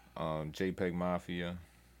there. JPEG Mafia,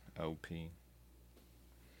 LP.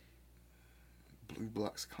 Blue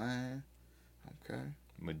Blocks Clan. Okay.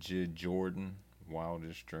 Majid Jordan,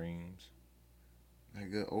 Wildest Dreams.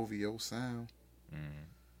 That good OVO sound.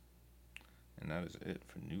 And that is it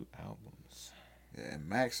for new albums. Yeah, and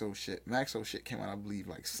Maxo shit came out, I believe,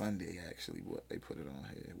 like Sunday, actually. What they put it on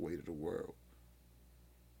here. Weight of the World.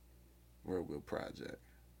 Real good project.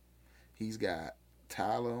 He's got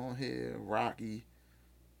Tyler on here, Rocky,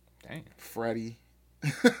 Dang. Freddie,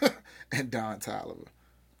 and Don Toliver.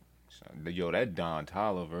 Yo, that Don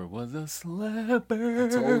Toliver was a slapper. I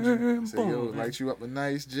told you. Say, yo, light you up a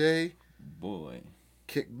nice J. Boy.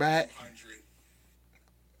 Kick back.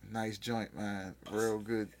 Nice joint, man. Real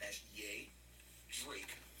good.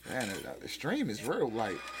 Man, the stream is real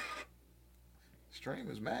light. Stream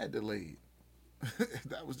is mad delayed.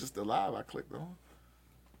 That was just the live I clicked on.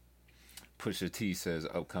 Pusha T says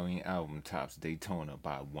upcoming album tops Daytona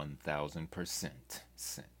by 1,000%.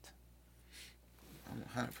 I'm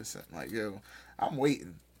 100% like, yo, I'm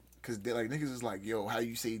waiting. Because like, niggas is like, yo, how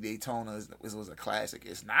you say Daytona was a classic?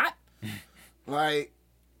 It's not. Like,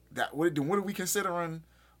 that. What are we considering,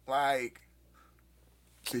 like,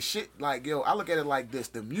 the shit? Like, yo, I look at it like this.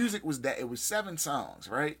 The music was that, it was 7 songs,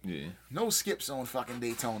 right? Yeah. No skips on fucking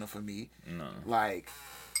Daytona for me. No. Like,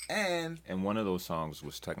 and one of those songs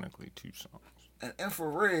was technically 2 songs. And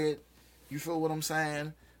Infrared, you feel what I'm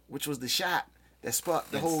saying? Which was the shot that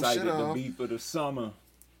sparked the whole shit off. The beat for the summer.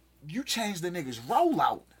 You changed the niggas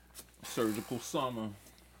rollout. Surgical Summer.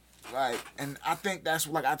 Like, and I think that's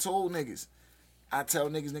like I told niggas. I tell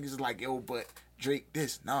niggas is like, yo, but Drake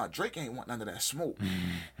this. Nah, Drake ain't want none of that smoke.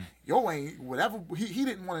 Yo ain't, whatever, he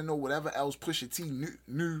didn't want to know whatever else Pusha T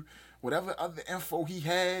knew, whatever other info he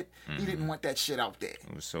had, he didn't want that shit out there.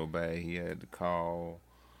 It was so bad he had to call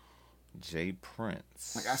J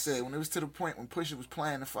Prince. Like I said, when it was to the point when Pusha was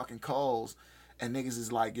playing the fucking calls, and niggas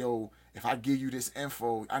is like, yo, if I give you this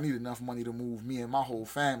info, I need enough money to move me and my whole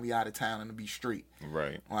family out of town and to be straight.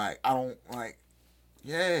 Right. Like, I don't, like,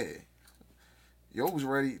 yeah. Yo was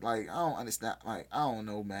ready, like, I don't understand, like, I don't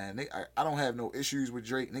know, man. I don't have no issues with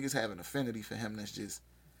Drake. Niggas have an affinity for him that's just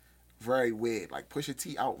very weird. Like, Pusha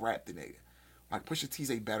T out-rapped the nigga. Like, Pusha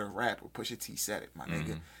T's a better rapper. Pusha T said it, my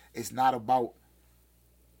nigga. It's not about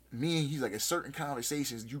me and he's like, there's certain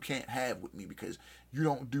conversations you can't have with me because you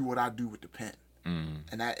don't do what I do with the pen.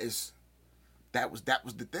 And that was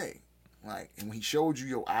the thing. Like, and when he showed you,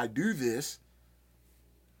 yo, I do this,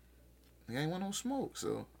 he ain't want no smoke,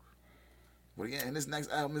 so... But again, in this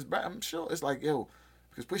next album is bad. I'm sure it's like, yo,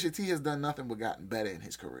 because Pusha T has done nothing but gotten better in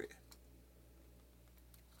his career.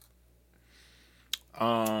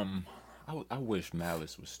 I wish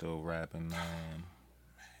Malice was still rapping, man.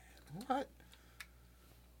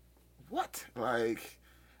 What? Like,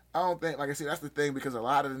 I don't think, like I said, that's the thing, because a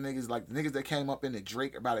lot of the niggas, like the niggas that came up in the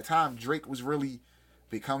Drake, by the time Drake was really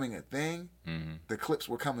becoming a thing, the clips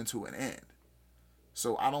were coming to an end.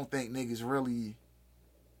 So I don't think niggas really...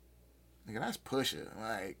 Nigga, that's Pusha.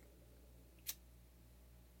 Like,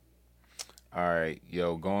 all right,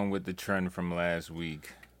 yo, going with the trend from last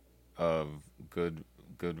week of good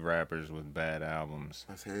rappers with bad albums.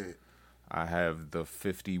 let's hit it. I have the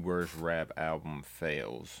 50 worst rap album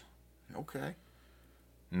fails. Okay.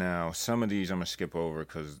 Now, some of these I'm gonna skip over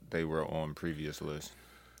because they were on previous lists.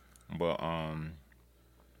 But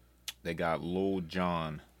they got Lil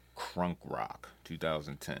Jon, Crunk Rock,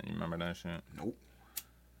 2010. You remember that shit? Nope.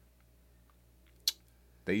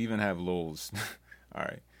 They even have Lil's. All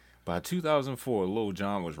right. By 2004, Lil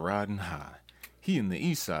Jon was riding high. He and the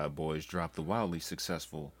East Side Boys dropped the wildly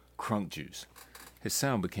successful Crunk Juice. His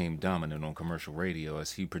sound became dominant on commercial radio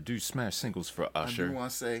as he produced smash singles for Usher. I do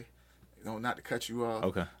want to say, not to cut you off.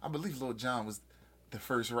 Okay. I believe Lil Jon was the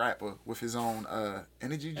first rapper with his own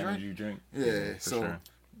energy drink. Energy drink? Yeah, for so sure.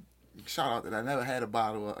 Shout out to that. I never had a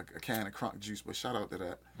bottle of a can of Crunk Juice, but shout out to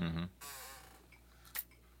that.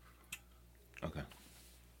 Okay.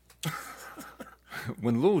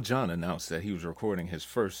 When Lil Jon announced that he was recording his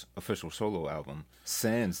first official solo album,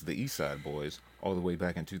 Sans the East Side Boys, all the way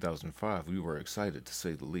back in 2005, we were excited to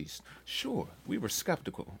say the least. Sure, we were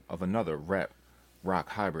skeptical of another rap-rock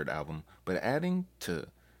hybrid album, but adding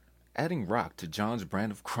rock to Jon's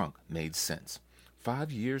brand of crunk made sense.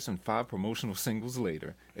 5 years and 5 promotional singles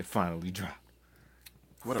later, it finally dropped.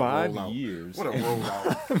 What a 5 rollout. years. What a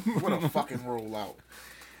rollout. What a fucking rollout.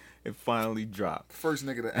 It finally dropped. First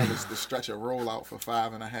nigga to ever to stretch a rollout for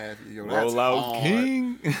 5.5 years. Yo, that's Rollout hard.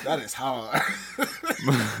 King. That is hard.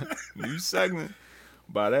 New segment.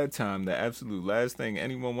 By that time, the absolute last thing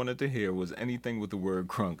anyone wanted to hear was anything with the word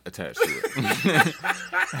crunk attached to it.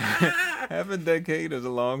 Half a decade is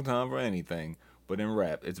a long time for anything, but in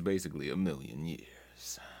rap, it's basically a million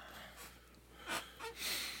years.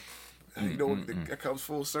 You know, that comes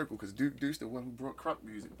full circle, because Duke's the one who brought crunk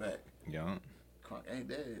music back. Yeah. Crunk ain't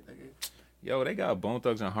dead, nigga. Yo, they got Bone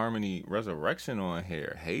Thugs and Harmony Resurrection on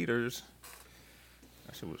here. Haters.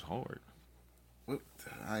 That shit was hard.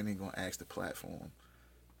 I ain't even gonna ask the platform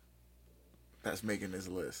that's making this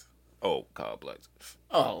list. Oh, Complex.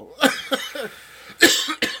 Oh.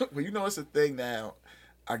 Well, you know, it's a thing now,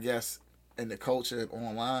 I guess, in the culture and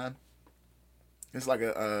online. It's like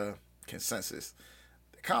a consensus.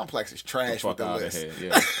 The Complex is trash with the list. Here.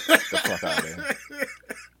 Yeah. The fuck out of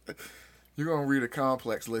here. You're gonna read a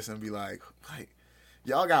Complex list and be like,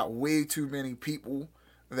 y'all got way too many people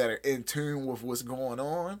that are in tune with what's going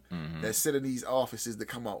on that sit in these offices to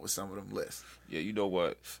come up with some of them lists. Yeah, you know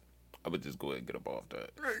what? I would just go ahead and get up off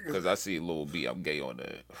that. Because I see Lil B, I'm gay on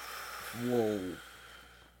that.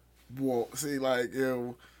 Whoa. See, like,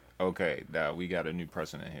 yo. Okay, now we got a new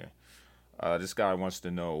person in here. This guy wants to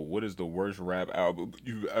know, what is the worst rap album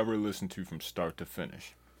you've ever listened to from start to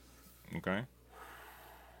finish? Okay?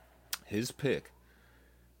 His pick.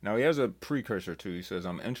 Now, he has a precursor, too. He says,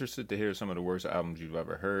 I'm interested to hear some of the worst albums you've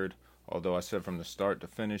ever heard. Although I said from the start to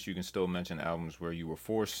finish, you can still mention albums where you were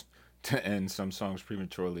forced to end some songs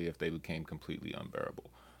prematurely if they became completely unbearable.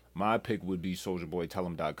 My pick would be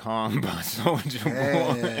SouljaBoyTellHim.com by Soulja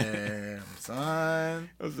Boy. Damn, son.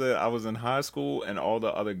 I was in high school and all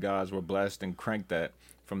the other guys were blasting Crank That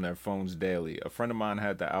from their phones daily. A friend of mine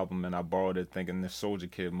had the album and I borrowed it thinking this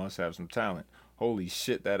Soulja Kid must have some talent. Holy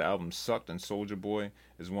shit, that album sucked, and Soulja Boy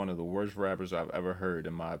is one of the worst rappers I've ever heard,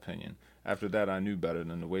 in my opinion. After that, I knew better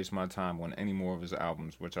than to waste my time on any more of his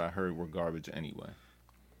albums, which I heard were garbage anyway.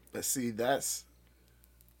 But see,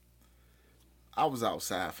 I was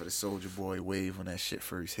outside for the Soulja Boy wave when that shit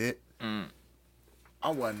first hit. I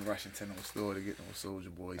wasn't rushing to no store to get no Soulja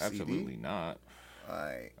Boy CD. Absolutely not.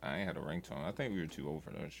 Like, I ain't had a ringtone. I think we were too old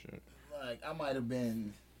for that shit. like I might have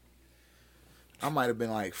been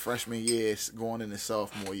like freshman year going into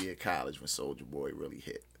sophomore year of college when Soulja Boy really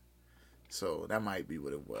hit. So that might be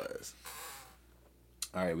what it was.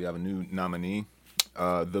 All right, we have a new nominee.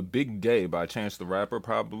 The Big Day by Chance the Rapper,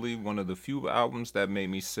 probably one of the few albums that made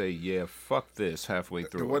me say, yeah, fuck this halfway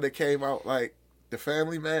through. The one that came out like the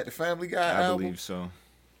Family Guy I album. believe so.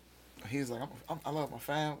 He's like, I love my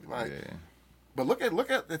family. Like, Yeah. but look at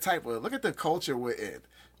the culture we're in,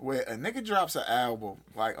 where a nigga drops an album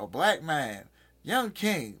like a black man, young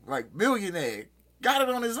king, like millionaire, got it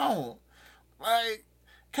on his own, like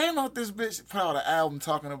came out this bitch put out an album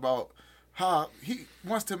talking about how he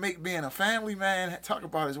wants to make being a family man, talk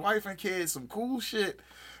about his wife and kids, some cool shit,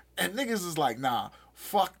 and niggas is like, nah,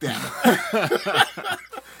 fuck that.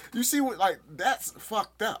 You see what, like, that's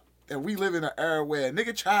fucked up. And we live in an era where a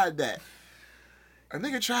nigga tried that. A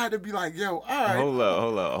nigga tried to be like, yo, all right.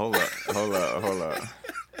 Hold up.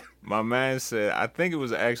 My man said, I think it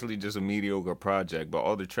was actually just a mediocre project, but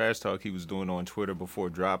all the trash talk he was doing on Twitter before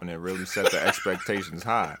dropping it really set the expectations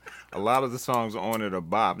high. A lot of the songs on it are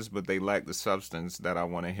bops, but they lack the substance that I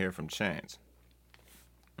want to hear from Chance.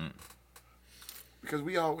 Because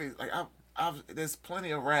we always, like, there's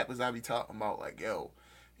plenty of rappers I be talking about, like, yo,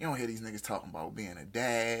 you don't hear these niggas talking about being a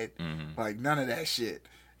dad. Like, none of that shit.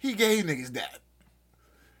 He gave niggas that.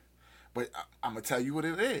 But I'm going to tell you what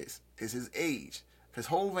it is. It's his age. Because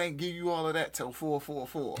Hov ain't give you all of that till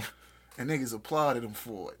 444. And niggas applauded him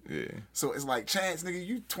for it. Yeah. So it's like, Chance, nigga,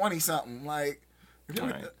 you 20-something. Like, All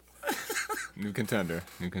right. New contender.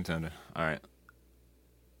 All right.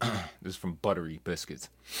 This is from Buttery Biscuits.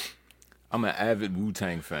 I'm an avid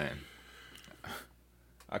Wu-Tang fan.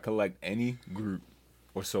 I collect any group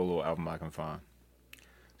or solo album I can find.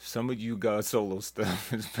 Some of you guys' solo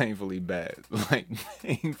stuff is painfully bad. Like,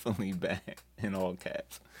 painfully bad, in all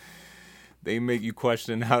caps. They make you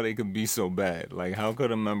question how they could be so bad. Like, how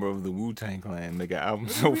could a member of the Wu-Tang Clan make an album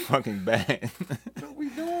so fucking bad? What we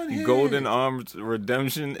doing here? Golden Arms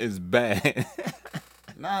Redemption is bad.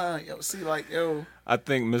 Nah, yo, see, like, yo. I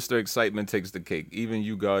think Mr. Excitement takes the cake. Even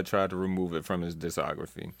You God tried to remove it from his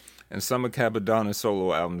discography. And some of Capadonna's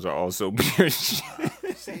solo albums are also pure shit.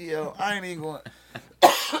 See, yo, I ain't even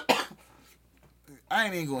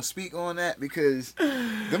gonna speak on that because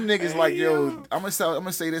them niggas like, yo, I'm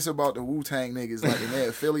gonna say this about the Wu-Tang niggas, like, and their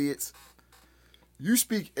affiliates. You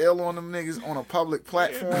speak ill on them niggas on a public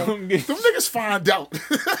platform, them niggas find out.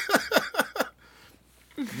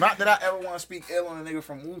 Not that I ever want to speak ill on a nigga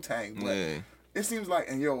from Wu-Tang, but it seems like,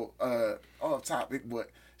 and yo, off topic,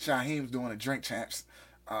 but Shaheem's doing a Drink Champs.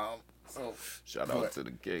 So shout out to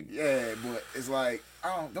the gig. Yeah, but it's like,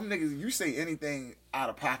 them niggas, you say anything out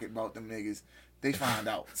of pocket about them niggas, they find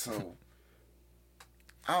out. So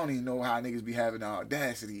I don't even know how niggas be having the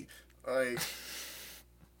audacity. Like,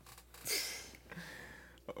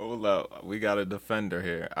 hold up, we got a defender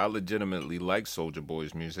here. I legitimately like Soulja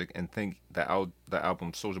Boy's music and think the album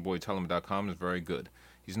SouljaBoyTellHim.com is very good.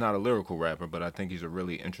 He's not a lyrical rapper, but I think he's a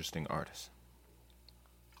really interesting artist.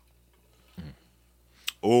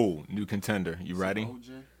 Oh, new contender. You ready?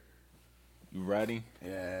 You ready?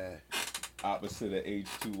 Yeah. Opposite of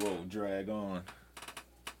H2O, Drag On.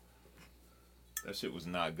 That shit was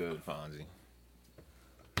not good, Fonzie.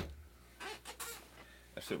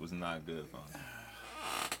 That shit was not good, Fonzie.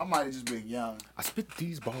 I might have just been young. I spit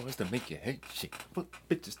these bars to make your head shake. Put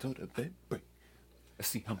bitches to the bed break. Let's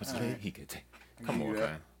see how much lead he can take. Come on,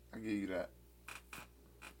 man. I give you that.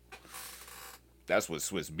 That's what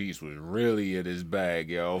Swiss Beats was really in his bag,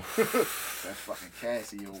 yo. That fucking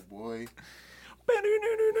Casio, boy.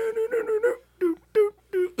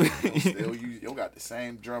 Still, you got the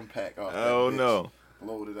same drum pack off. Oh no.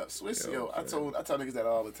 Loaded up. Swiss, yo, I tell niggas that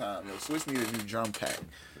all the time. Yo, Swiss need a new drum pack.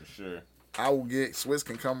 For sure. I will get Swiss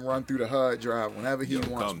can come run through the hard drive whenever he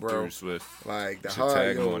wants, bro. Through, Swiss. Like the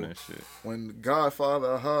hard hard on that shit. When Godfather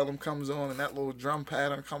of Harlem comes on and that little drum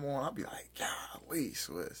pattern come on, I'll be like, golly,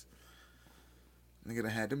 Swiss. Nigga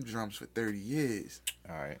done had them drums for 30 years.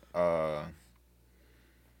 All right.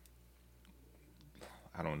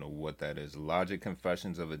 I don't know what that is. Logic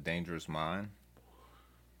Confessions of a Dangerous Mind.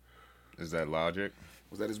 Is that Logic?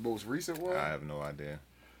 Was that his most recent one? I have no idea.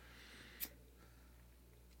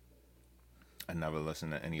 I never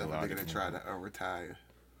listened to any Logic. Nigga that tried to retire.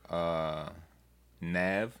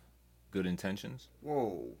 Nav, Good Intentions.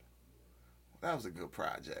 Whoa. That was a good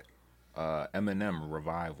project. Eminem,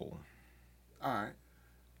 Revival. All right.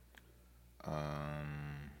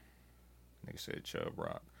 Nigga said Chubb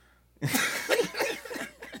Rock.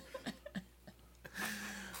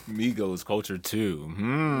 Migos Culture 2.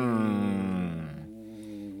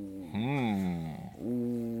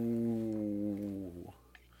 Ooh.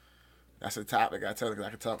 That's a topic. I tell you, I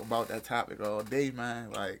could talk about that topic all day,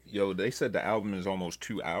 man. Like, Yo, they said the album is almost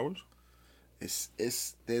 2 hours. There's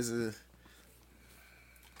a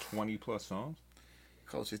 20 plus songs.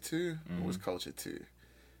 Culture 2. What was Culture 2?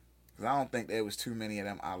 Because I don't think there was too many of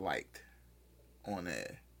them I liked on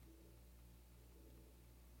there.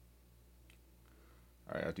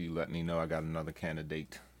 All right, after you let me know, I got another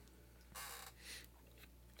candidate.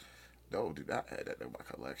 No, dude, I had that in my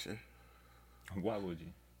collection. Why would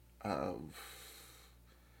you? I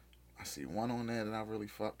see one on there that I really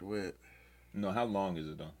fucked with. No, how long is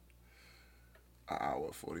it though? An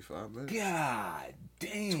hour 45 minutes. God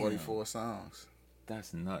damn. 24 songs.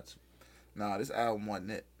 That's nuts. Nah, this album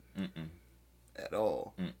wasn't it. At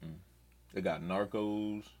all. They got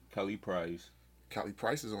Narcos, Kelly Price. Kelly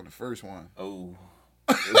Price is on the first one. Oh.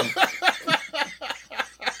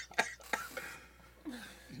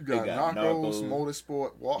 You got Narcos,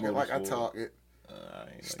 Motorsport, Walking Like I Talk It,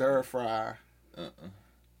 Stir Fry,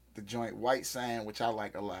 the joint White Sand, which I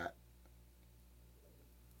like a lot.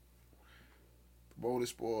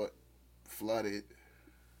 Motorsport, Flooded,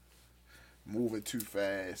 Moving Too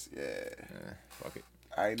Fast, yeah. Fuck it.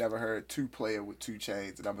 I ain't never heard 2 Player with 2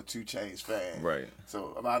 Chainz, and I'm a 2 Chainz fan. Right.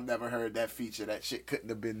 So if I've never heard that feature, that shit couldn't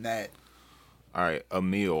have been that. All right,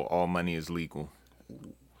 Emil, All Money Is Legal.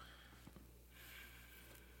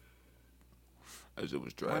 As it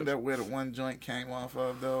was I trash. wonder where the one joint came off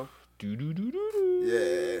of, though.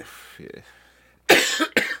 Yeah.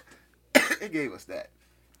 It gave us that.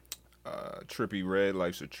 Trippie Redd,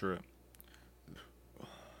 Life's a Trip.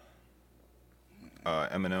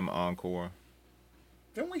 Eminem, Encore.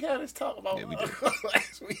 Didn't we have this talk about Yeah, we did.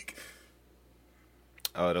 last week?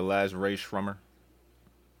 The Last Ray Shrummer.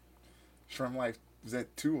 Shrum Life, was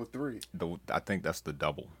that 2 or 3? I think that's the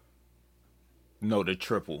double. No, the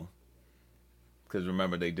triple. Because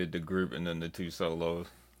remember, they did the group and then the 2 solos.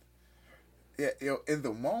 Yeah, yo, in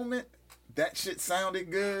the moment, that shit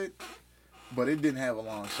sounded good, but it didn't have a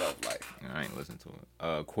long shelf life. I ain't listened to it.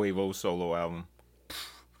 Quavo solo album.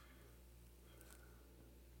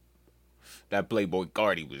 That Playboy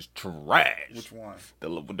Cardi was trash. Which one?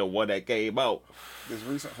 The one that came out. This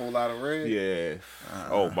recent Whole Lotta Red? Yeah.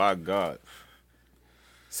 Oh my God.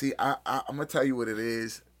 See, I'm gonna tell you what it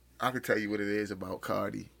is. I can tell you what it is about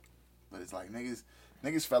Cardi, but it's like niggas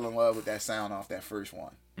fell in love with that sound off that first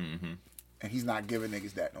one, and he's not giving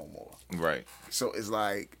niggas that no more. Right. So it's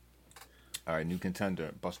like, all right, new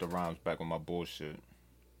contender. Busta Rhymes back on my bullshit.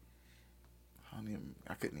 I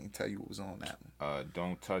couldn't even tell you what was on that one.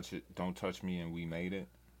 Don't touch it. Don't touch me, and we made it.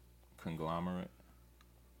 Conglomerate.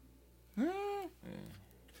 Yeah.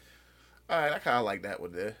 All right, I kind of like that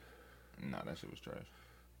one there. Nah, that shit was trash.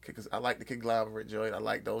 Because I like the Conglomerate joint. I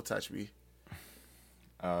like Don't Touch Me.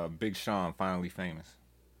 Big Sean, Finally Famous.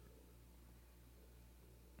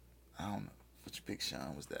 I don't know. Which Big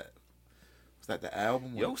Sean was that? Was that the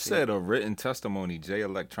album? Yo said a written testimony, Jay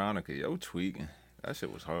Electronica. Yo tweaking. That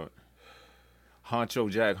shit was hard.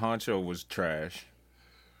 Jack Honcho was trash.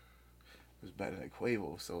 It was better than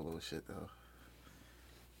Quavo solo shit, though.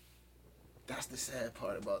 That's the sad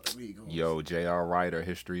part about the Migos. Yo, J.R. Ryder,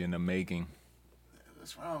 History in the Making.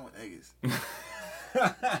 What's wrong with niggas?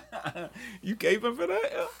 You gave him for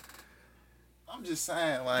that, yo? I'm just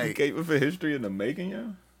saying, You like, gave him for History in the Making,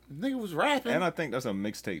 yo? nigga was rapping. And I think that's a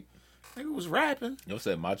mixtape. Nigga was rapping. Yo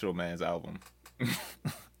said Macho Man's album.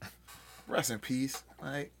 Rest in peace.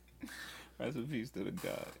 Like, Rest in peace to the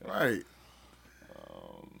God. Yo. right.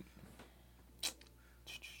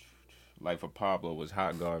 Life of Pablo was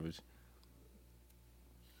hot garbage.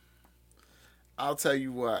 I'll tell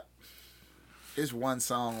you what. There's one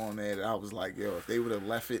song on there that I was like, yo, if they would have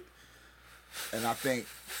left it, and I think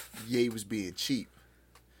Ye was being cheap.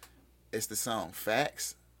 It's the song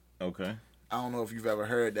Facts. Okay. I don't know if you've ever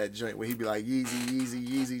heard that joint where he be like, Yeezy, Yeezy,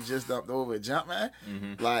 Yeezy, just dumped over a jump, man.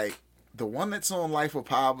 Like, the one that's on Life of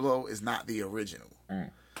Pablo is not the original.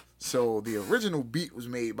 So the original beat was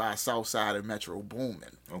made by Southside and Metro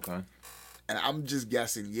Boomin. Okay. And I'm just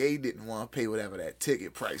guessing Ye didn't want to pay whatever that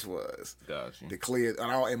ticket price was. Gotcha. To clear,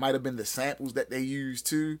 it might have been the samples that they used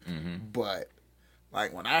too. But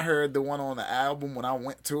like when I heard the one on the album, when I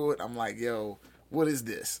went to it, I'm like, yo, what is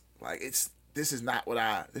this? Like this is not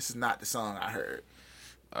the song I heard.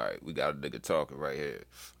 All right, we got a nigga talking right here.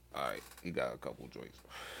 All right, he got a couple joints.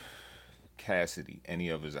 Cassidy, any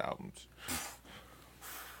of his albums.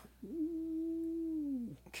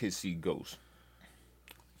 Kids See Ghost.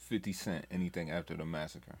 50 Cent, anything after the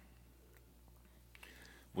massacre.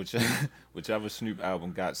 Whichever Snoop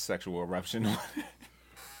album got Sexual Eruption on it.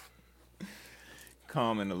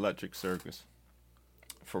 Calm and Electric Circus.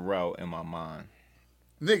 Pharrell in my mind.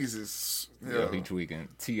 Niggas is Yo, he tweaking.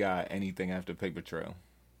 T.I. anything after Paper Trail.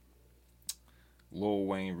 Lil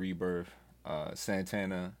Wayne Rebirth.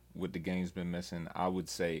 Santana with The Game's Been Missing. I would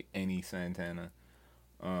say any Santana.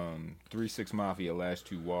 3 6 Mafia last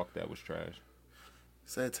 2 Walk, that was trash.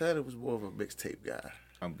 Santana was more of a mixtape guy.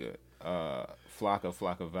 I'm good.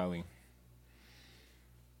 Flocka Valley.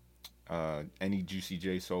 Any Juicy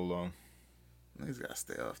J solo. Niggas gotta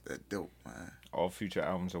stay off that dope, man. All future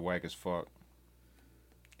albums are whack as fuck.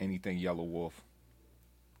 Anything Yellow Wolf.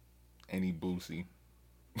 Any Boosie.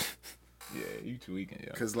 Yeah, you tweaking,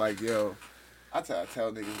 yo. Cause like, yo, I tell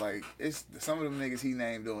niggas like it's some of them niggas he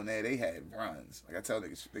named on there. They had runs. Like I tell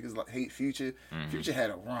niggas like hate Future. Future had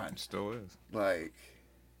a run. Still is. Like,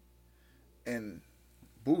 and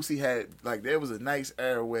Boosie had like there was a nice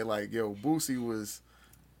era where like yo Boosie was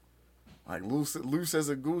like loose as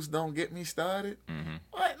a goose. Don't get me started.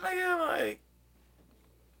 What nigga like?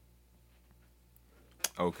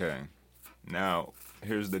 Okay, now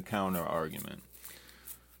here's the counter argument.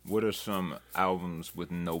 What are some albums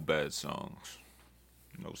with no bad songs?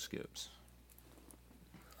 No skips.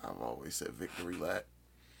 I've always said Victory Lap.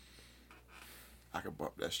 I can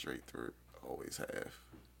bump that straight through. Always have.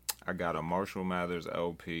 I got a Marshall Mathers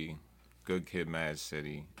LP, Good Kid, Mad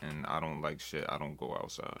City, and I Don't Like Shit, I Don't Go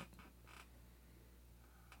Outside.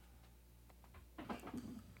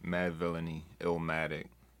 Mad Villainy, Illmatic.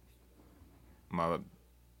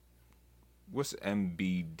 What's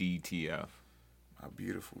MBDTF? My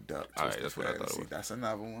Beautiful Duck. All right, that's what I thought it was. That's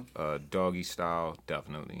another one. Doggy Style,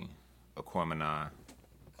 definitely. Aquemini. All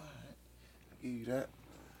right, I'll give you that.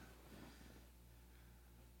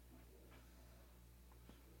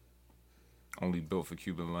 Only Built for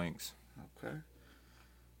Cuban Links. Okay.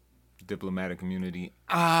 Diplomatic Community.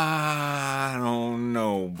 I don't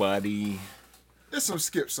know, buddy. There's some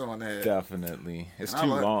skips on there. Definitely. It's And too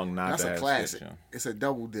long not that's to a have classic. skips, yo. It's a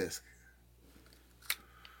double disc.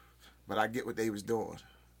 But I get what they was doing.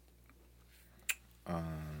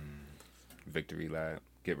 Victory Lap.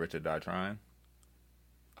 Get Rich or Die Trying.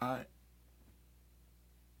 All right.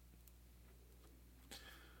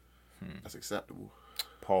 That's acceptable.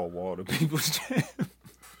 Paul Wall, The People's Champ.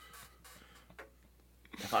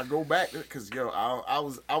 If I go back, because yo, I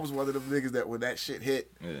was one of them niggas that when that shit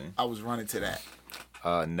hit, Yeah. I was running to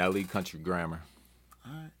that. Nelly, Country Grammar.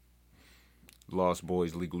 All right. Lost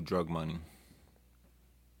Boys, Legal Drug Money.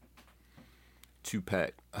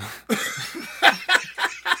 Tupac.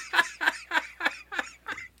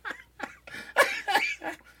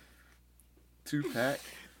 Tupac.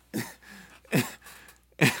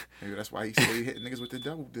 Maybe that's why he stayed hitting niggas with the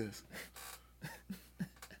double disc.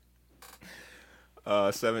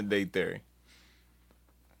 7 Day Theory.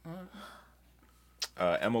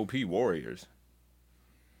 MOP Warriors.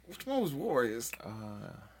 Which one was Warriors?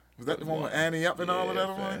 Was that the one with Annie Up and all of that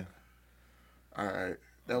on? All right.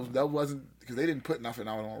 That wasn't because they didn't put nothing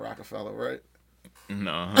out on Rockefeller, right?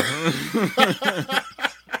 No.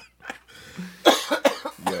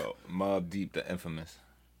 Yo, Mobb Deep, The Infamous.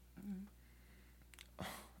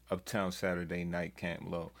 Uptown Saturday Night, Camp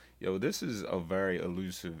Low. Yo, this is a very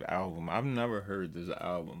elusive album. I've never heard this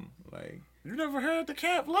album. Like, You never heard the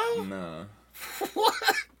Camp Low? nah.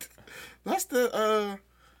 What? That's the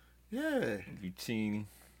yeah. Routine.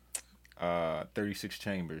 36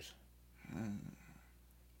 Chambers.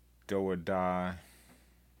 Do or Die.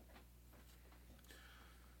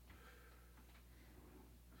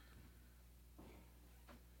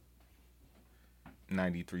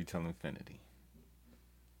 '93 Till Infinity.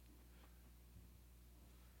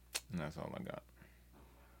 And that's all I got.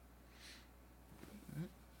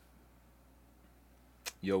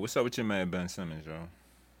 Yo, what's up with your man Ben Simmons, yo? No,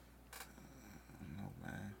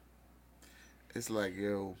 man. It's like,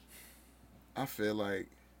 yo, I feel like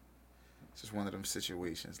it's just one of them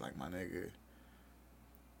situations, like, my nigga.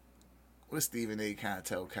 What Stephen A. kind of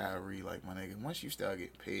tell Kyrie, like, my nigga, once you start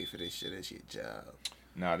getting paid for this shit, it's your job.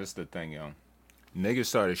 Nah, this the thing, yo. Niggas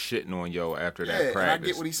started shitting on yo after that Yeah, practice. and I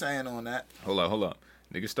get what he's saying on that. Hold up.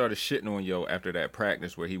 Niggas started shitting on yo after that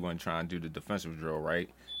practice where he wasn't trying to do the defensive drill, right?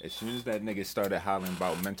 As soon as that nigga started hollering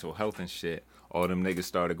about mental health and shit, all them niggas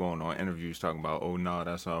started going on interviews talking about, oh, nah,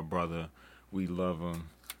 that's our brother. We love him.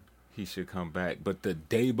 He should come back. But the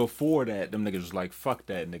day before that, them niggas was like, fuck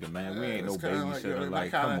that nigga, man. We ain't no babysitter.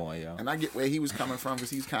 Like, come on, yo. And I get where he was coming from because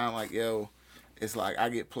he's kind of like, yo, it's like I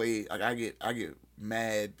get played, like I get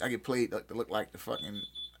mad. I get played to look like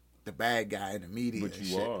the bad guy in the media. But and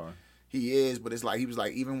you shit. are. He is, but it's like he was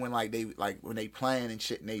like even when when they playing and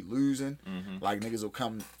shit and they losing, Mm-hmm. like niggas will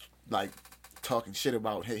come like talking shit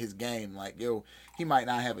about his game. Like, yo, he might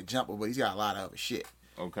not have a jumper, but he's got a lot of other shit.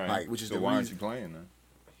 Okay. Like, which is so the why reason aren't you playing then?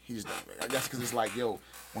 I guess because it's like, yo,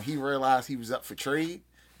 when he realized he was up for trade,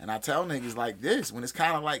 and I tell niggas like this, when it's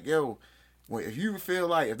kind of like, yo, well, if you feel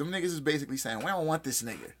like, if them niggas is basically saying, we don't want this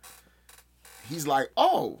nigga, he's like,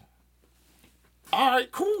 oh, all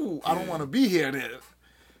right, cool. I don't want to be here then.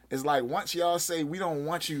 It's like, once y'all say we don't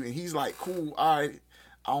want you, and he's like, cool, all right,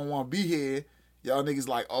 I don't want to be here, y'all niggas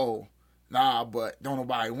like, oh, nah, but don't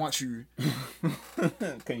nobody want you.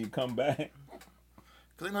 Can you come back?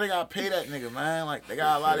 Cause they know they gotta pay that nigga, man. Like they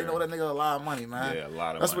got a lot. They know that nigga a lot of money, man. Yeah, a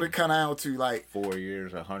lot of That's money. what it come down to. Like 4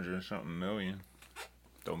 years, 100 and something million.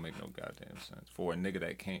 Don't make no goddamn sense for a nigga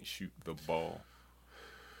that can't shoot the ball.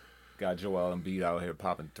 Got Joel Embiid out here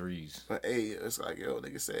popping threes. But hey, it's like, yo,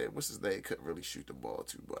 nigga said, what's his name? Couldn't really shoot the ball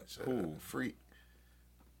too much. Who? Freak.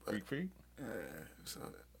 Freak. So,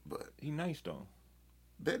 but he nice though.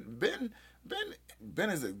 Ben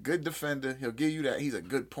is a good defender. He'll give you that. He's a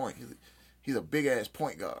good point. He's a big ass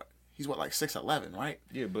point guard. He's what, like 6'11", right?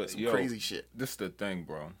 Yeah, but some crazy shit. This is the thing,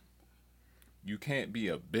 bro. You can't be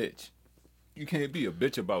a bitch. You can't be a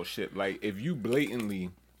bitch about shit. Like if you blatantly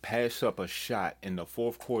pass up a shot in the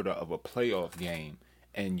fourth quarter of a playoff game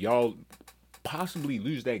and y'all possibly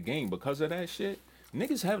lose that game because of that shit,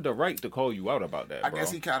 niggas have the right to call you out about that, I bro.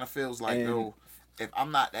 guess he kind of feels like, yo, if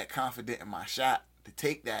I'm not that confident in my shot to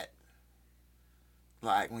take that,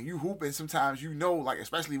 like when you hooping, sometimes you know, like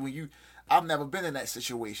especially when you, I've never been in that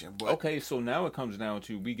situation, but okay, so now it comes down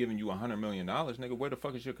to we giving you $100 million, nigga. Where the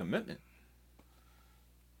fuck is your commitment?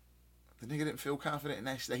 The nigga didn't feel confident in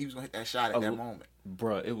that he was gonna hit that shot at that moment.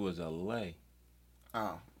 Bruh, it was a lay.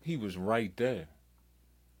 Oh. He was right there.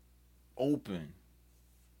 Open.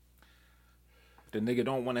 The nigga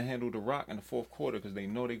don't want to handle the rock in the fourth quarter because they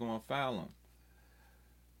know they gonna foul him.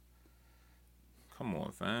 Come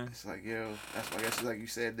on, fam. It's like, yo, that's why I guess it's like you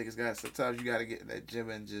said, niggas got, sometimes you gotta get in that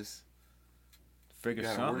gym and just figure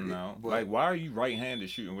something out. Like, why are you right-handed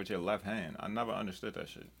shooting with your left hand? I never understood that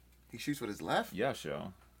shit. He shoots with his left? Yes,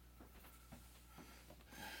 yo.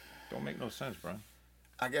 Don't make no sense, bro.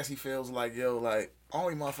 I guess he feels like, yo, like,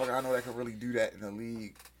 only motherfucker I know that could really do that in the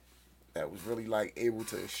league that was really, like, able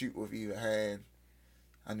to shoot with either hand,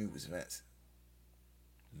 I knew it was Vince.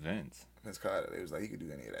 Vince Carter. It was like he could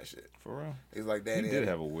do any of that shit. For real? It was like that. He did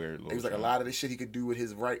have a weird little It was like a lot of this shit he could do with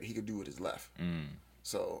his right, he could do with his left.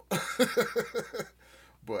 So,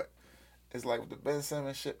 but it's like with the Ben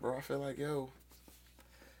Simmons shit, bro, I feel like, yo,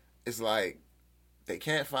 it's like they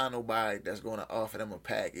can't find nobody that's going to offer them a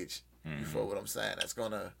package. You feel what I'm saying? That's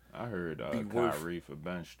going to I heard Kyrie for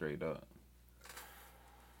Ben straight up.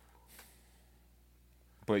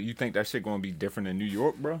 But you think that shit going to be different in New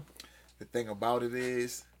York, bro? The thing about it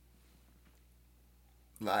is,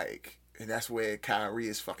 like, and that's where Kyrie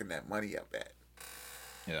is fucking that money up at.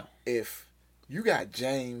 Yeah. If you got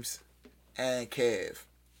James and Kev,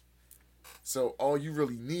 so all you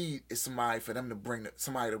really need is somebody for them to bring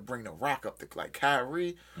the rock up. Like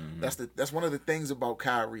Kyrie, that's one of the things about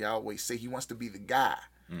Kyrie. I always say he wants to be the guy.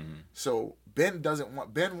 So Ben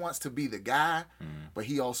wants to be the guy, but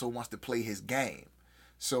he also wants to play his game.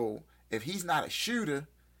 So if he's not a shooter,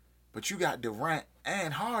 but you got Durant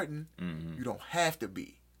and Harden, you don't have to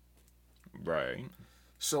be. Right.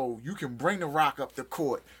 So you can bring the rock up the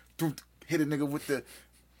court, hit a nigga with the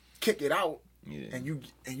kick it out, and you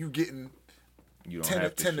getting you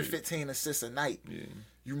 10 to 15 assists a night. Yeah.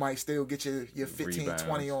 You might still get your 15, rebounds.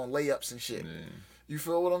 20 on layups and shit. Yeah. You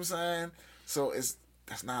feel what I'm saying? So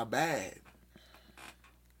that's not bad.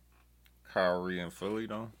 Kyrie and Philly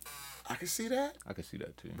though. I can see that. I can see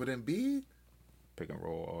that too. But Embiid, pick and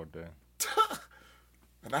roll all day.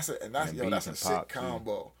 and that's a sick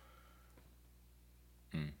combo.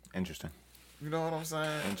 Interesting. You know what I'm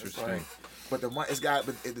saying? Interesting. But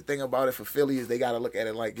the thing about it for Philly is they got to look at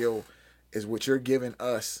it like, yo, is what you're giving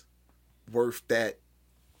us worth that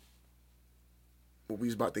what we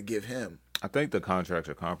was about to give him? I think the contracts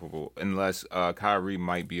are comparable, unless Kyrie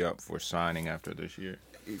might be up for signing after this year.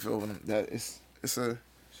 You feel me? That it's a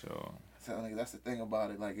so. That's the thing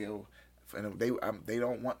about it. Like, yo, they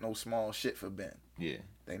don't want no small shit for Ben. Yeah.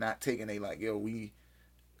 They not taking. They like, yo, we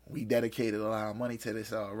dedicated a lot of money to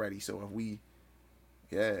this already. So if we,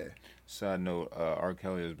 yeah. Side note: R.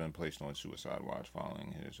 Kelly has been placed on suicide watch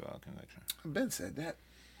following his conviction. Ben said that.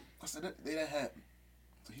 I said that happened.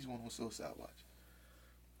 So he's on suicide watch.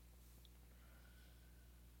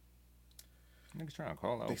 Niggas trying to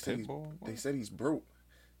call out Pitbull. They said he's broke.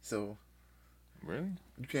 So. Really?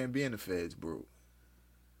 You can't be in the feds, bro.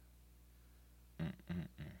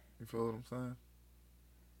 You feel what I'm saying?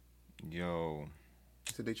 Yo.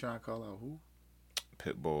 You said they trying to call out who?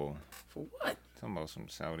 Pitbull. For what? Talking about some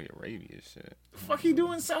Saudi Arabia shit. The fuck he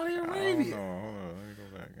doing in Saudi I don't Arabia? know. Hold on, let me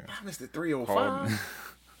go back. I missed the 305.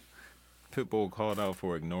 Pitbull called out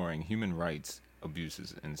for ignoring human rights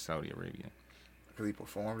abuses in Saudi Arabia. Because he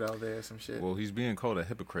performed out there or some shit. Well, he's being called a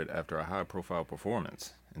hypocrite after a high-profile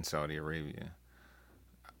performance in Saudi Arabia.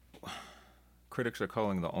 Critics are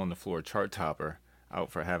calling the on-the-floor chart topper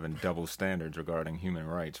out for having double standards regarding human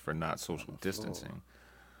rights for not social distancing.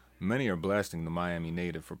 Many are blasting the Miami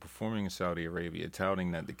native for performing in Saudi Arabia,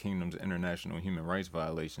 touting that the kingdom's international human rights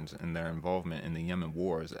violations and their involvement in the Yemen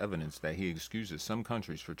war is evidence that he excuses some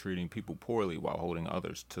countries for treating people poorly while holding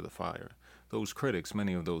others to the fire. Those critics,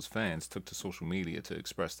 many of those fans, took to social media to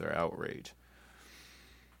express their outrage.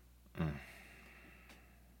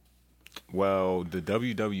 Well, the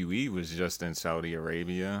WWE was just in Saudi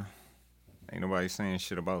Arabia. Ain't nobody saying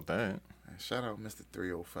shit about that. Shout out Mr.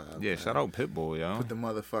 305. Yeah, man. shout out Pitbull, yo. Put the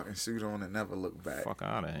motherfucking suit on and never look back. Fuck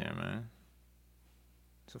out of here, man.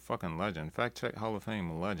 It's a fucking legend. Fact check Hall of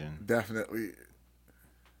Fame legend. Definitely.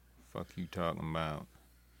 Fuck you talking about.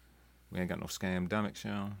 We ain't got no scamdemics,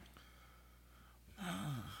 yo.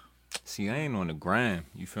 See, I ain't on the gram.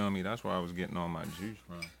 You feel me? That's where I was getting all my juice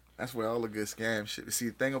from. That's where all the good scam shit. See,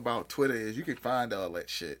 the thing about Twitter is you can find all that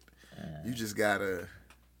shit. You just gotta...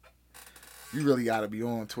 You really gotta be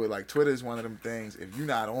on Twitter. Like, Twitter is one of them things, if you're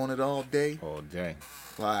not on it all day,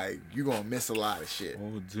 like, you gonna miss a lot of shit.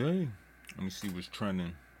 All day. Let me see what's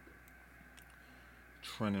trending.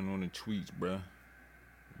 Trending on the tweets, bruh.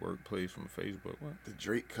 Workplace from Facebook. What? The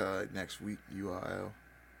Drake card next week, URL.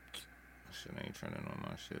 Shit ain't trending on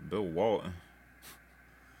my shit. Bill Walton.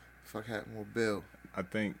 Fuck happened with Bill? I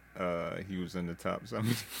think he was in the top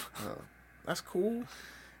 70. That's cool.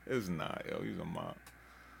 It's not, yo. He's a mop.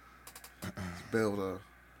 It's Bill, though.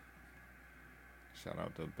 Shout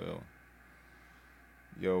out to Bill.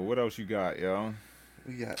 Yo, what else you got, yo?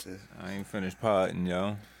 We got this. I ain't finished potting,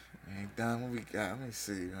 yo. We ain't done what we got. Let me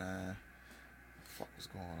see, man. What the fuck was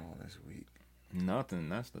going on this week? Nothing.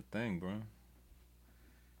 That's the thing, bro.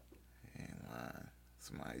 Ain't lying.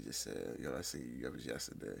 Somebody just said, yo, I see you. It was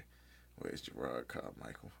yesterday. Where's Gerard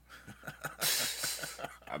Carmichael?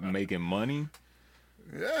 I'm making money?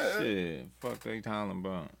 Yeah. Shit. Fuck they talking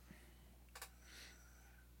about.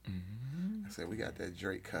 I said we got that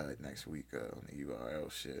Drake card next week on the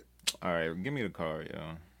URL shit. All right, give me the card,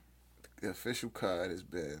 yo. The official card has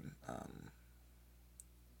been. I'm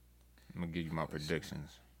gonna give you my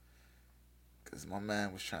predictions. Cause my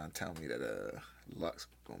man was trying to tell me that Lux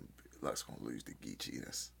gonna lose to Geechee.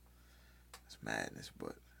 That's madness,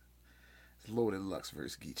 but it's loaded Lux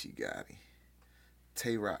versus Geechee Gotti,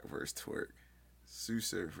 Tay-Rock versus Twerk,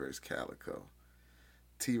 Suser versus Calico,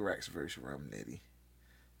 T-Rex versus Rum Nitty,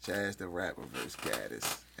 Jazz the Rapper versus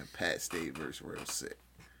Gaddis, and Pat Stay versus Real Sick.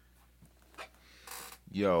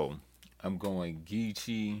 Yo, I'm going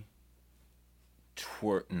Geechee,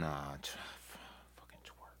 Twerk. Nah, fucking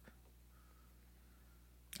Twerk.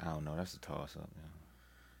 I don't know. That's a toss up, man.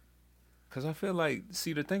 Cause I feel like,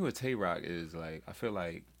 see, the thing with Tay-Rock is like, I feel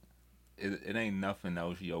like it ain't nothing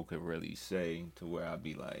else yo could really say to where I'd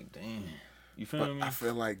be like, damn. You feel me? I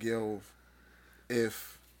feel like, yo,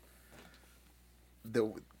 if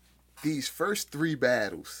these first three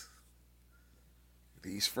battles,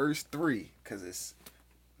 cause it's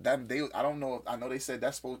that I don't know. I know they said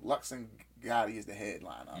that's supposed Lux and Gotti is the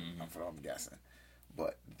headline. I'm guessing,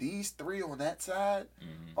 but these three on that side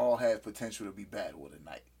all have potential to be battle of the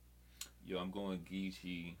night. Yo, I'm going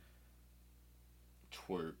Geechee,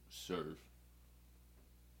 Twerk, Surf.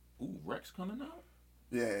 Ooh, Rex coming out?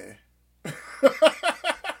 Yeah.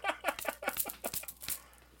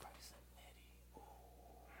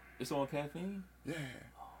 It's on Caffeine? Yeah.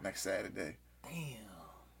 Next Saturday. Damn.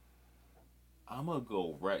 I'm gonna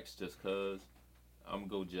go Rex just cause. I'm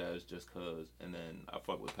gonna go Jazz just cause. And then I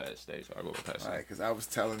fuck with Pat Stay, so I go with Pat Stay. Right, cause I was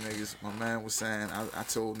telling niggas, my man was saying, I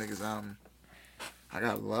told niggas I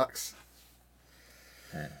got Lux.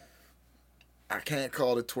 I can't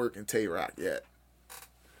call it Twerk and Tay-Rock yet.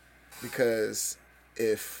 Because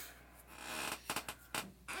if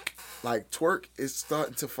like Twerk is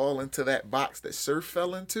starting to fall into that box that Surf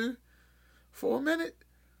fell into for a minute,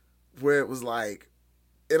 where it was like,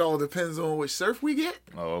 it all depends on which Surf we get.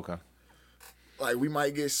 Oh, okay. Like we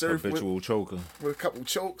might get Surf habitual choker with a couple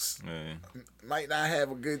chokes. Yeah. Might not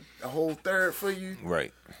have a whole third for you.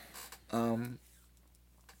 Right. I'm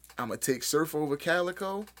gonna take Surf over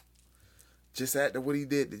Calico. Just after what he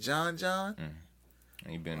did to John.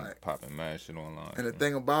 He been popping mad shit online. And the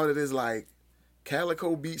thing about it is, like,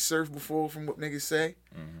 Calico beat Surf before, from what niggas say.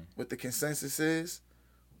 What the consensus is.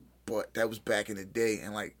 But that was back in the day,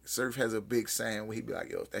 and like Surf has a big saying where he be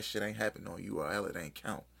like, "Yo, if that shit ain't happening on URL, it ain't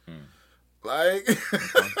count." Like,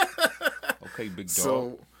 okay, big dog.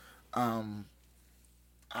 So, I'm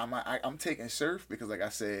taking Surf because, like I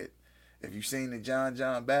said, if you seen the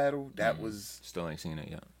John battle, that was still ain't seen it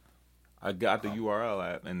yet. I got the URL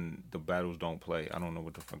app and the battles don't play. I don't know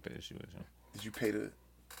what the fuck the issue is. Did you pay the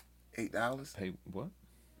 $8? Pay what?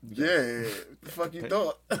 Yeah, the fuck you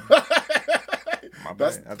thought? My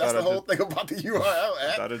That's bad. the whole thing about the URL app.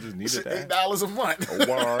 I thought I just needed that. $8 a month. Oh,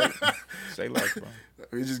 word. Say less, bro.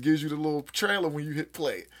 It just gives you the little trailer when you hit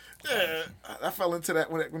play. Yeah, I fell into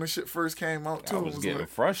that when the shit first came out too. I was getting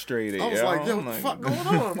frustrated. I was like, yo, what the fuck going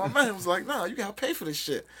on? My man was like, nah, you gotta pay for this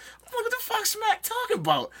shit. I'm like, what the fuck Smack talking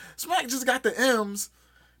about? Smack just got the M's.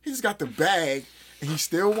 He just got the bag. And he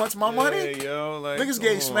still wants my money? Yo, like, niggas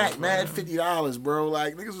gave Smack mad $50, bro.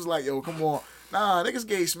 Like, niggas was like, yo, come on. Nah, niggas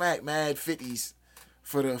gave Smack mad 50s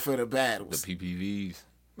for the battles. The PPVs.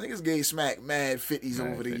 Niggas gave Smack mad 50s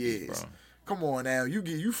mad over the 50s, years. Bro. Come on now.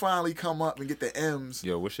 You finally come up and get the M's.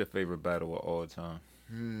 Yo, what's your favorite battle of all time?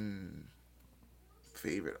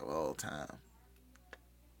 Favorite of all time.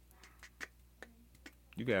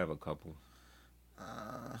 You can have a couple.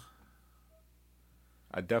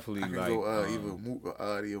 I definitely can like go either Mook or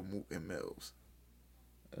Audi or Mook and Mills.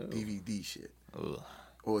 DVD shit. Ugh.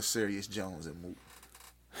 Or Serious Jones and Mook.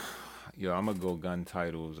 Yo, I'm gonna go Gun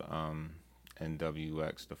Titles,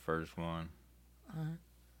 NWX, the first one.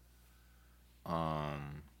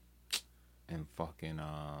 And fucking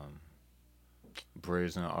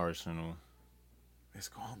Briz and Arsenal. It's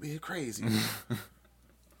gonna be crazy.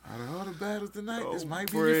 Out of all the battles tonight, this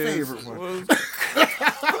might be Briz, your favorite one.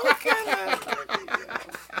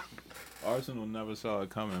 Arsenal never saw it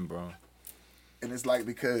coming, bro. And it's like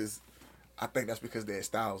because I think that's because their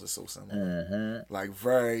styles are so similar. Like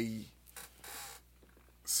very.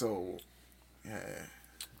 So, yeah.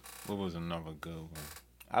 What was another good one?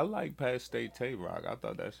 I like Pat State Tay Rock. I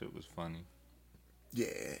thought that shit was funny.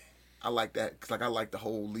 Yeah, I like that because like I like the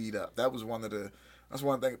whole lead up. That's one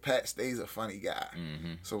thing. Pat Stay's a funny guy.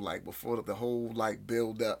 So like before the whole like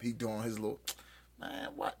build up, he doing his little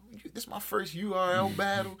man. What? This my first URL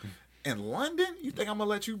battle in London. You think I'm gonna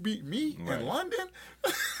let you beat me in London?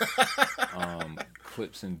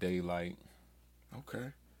 Clips in Daylight.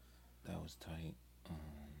 Okay, that was tight.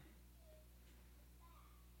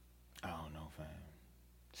 I don't know, fam.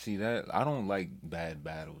 See that I don't like bad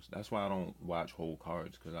battles. That's why I don't watch whole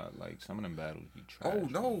cards because I like some of them battles be trash. Oh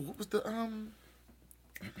no, what was the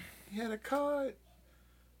He had a card.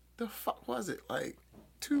 The fuck was it? Like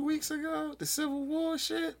 2 weeks ago, the Civil War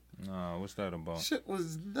shit. Nah, what's that about? Shit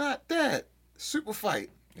was not that super fight.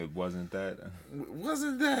 It wasn't that.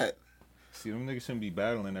 Wasn't that? See, them niggas shouldn't be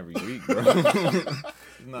battling every week, bro.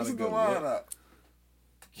 It's not a good look.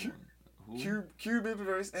 Cuban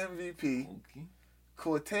versus MVP. Okay.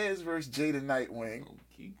 Cortez versus Jada Nightwing.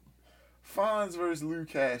 Okay. Fonz versus Lou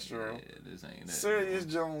Castro. Yeah, this ain't it. Serious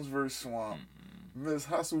Jones versus Swamp. Miss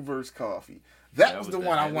Hustle versus Coffee. That was the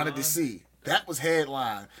one I wanted to see. That was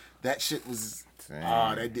headline. That shit was.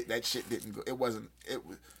 That shit didn't go. It wasn't. It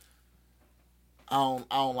was. I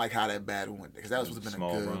don't like how that battle went because that was supposed to been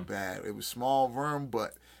a good battle. It was small room,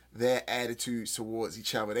 but their attitudes towards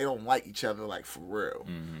each other, they don't like each other like for real.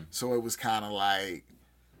 So it was kind of like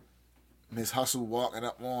Miss Hustle walking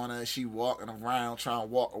up on her, she walking around trying to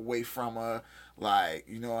walk away from her, like,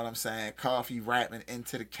 you know what I'm saying? Coffee rapping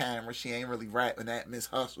into the camera, she ain't really rapping at Miss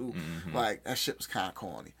Hustle. Like that shit was kind of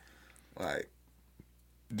corny. Like,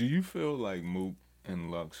 do you feel like Mook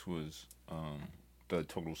and Lux was the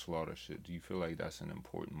Total Slaughter shit? Do you feel like that's an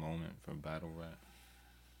important moment for battle rap?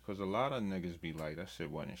 Because a lot of niggas be like, that shit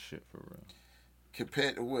wasn't shit for real.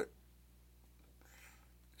 Compared to what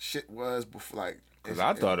shit was before, like... Because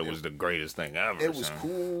I thought it was the greatest thing ever. It was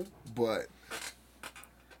cool, but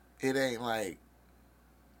it ain't like...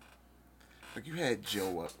 Like, you had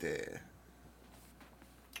Joe up there.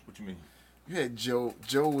 What you mean? You had Joe.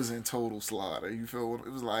 Joe was in Total Slaughter. You feel what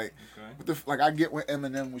it was like? Okay. Like, I get what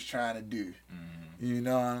Eminem was trying to do. You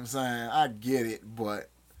know what I'm saying? I get it, but...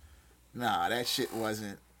 Nah, that shit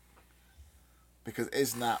wasn't... Because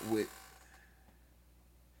it's not what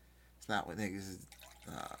niggas is.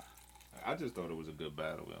 I just thought it was a good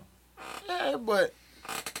battle, though. Yeah, but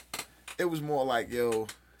it was more like, yo,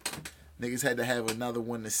 niggas had to have another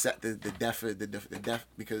one to set the death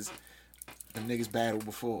because the niggas battled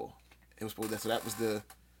before. It was supposed to, so that was the.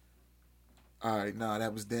 All right, nah,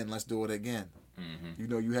 that was then. Let's do it again. You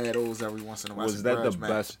know, you had those every once in a while. Was that the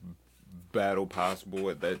best battle possible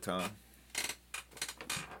at that time?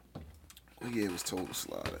 Well, yeah, it was Total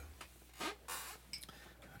Slaughter.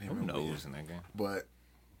 Who knows, nigga? But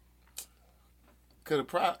could have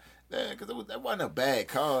probably, because that wasn't a bad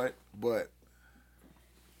card, but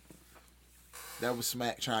that was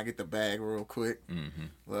Smack trying to get the bag real quick. Mm-hmm.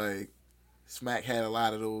 Like, Smack had a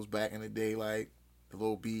lot of those back in the day, like the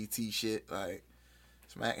little BET shit. Like,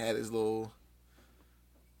 Smack had his little,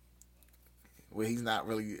 where he's not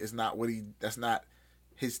really, that's not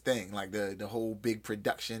his thing. Like the whole big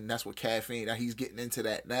production, that's what Caffeine, that he's getting into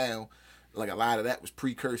that now. Like, a lot of that was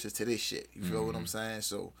precursors to this shit. You feel what I'm saying?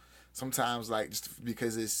 So sometimes, like, just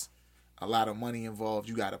because it's a lot of money involved,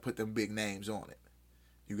 you got to put them big names on it.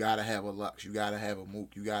 You got to have a Lux. You got to have a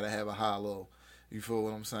Mook. You got to have a Hollow. You feel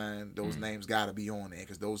what I'm saying? Those names got to be on there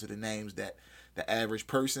because those are the names that the average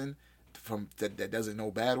person that doesn't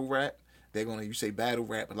know battle rap, they're going to, you say battle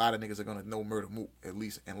rap, a lot of niggas are going to know Murder Mook, at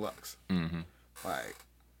least, and Lux. Mm-hmm. Like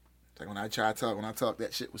when I talk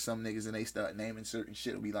that shit with some niggas and they start naming certain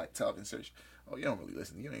shit, it'll be like talking search. Oh, you don't really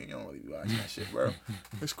listen. You don't really be watching that shit, bro.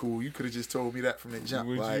 It's cool. You could have just told me that from the jump.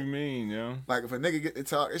 What like, you mean, yo? Like, if a nigga get to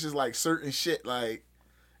talk, it's just like certain shit. Like,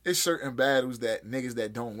 it's certain battles that niggas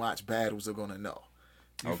that don't watch battles are gonna know.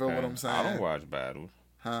 You feel what I'm saying? I don't watch battles.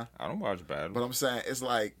 Huh? I don't watch battles. But I'm saying it's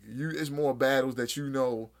like it's more battles that you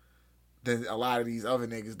know than a lot of these other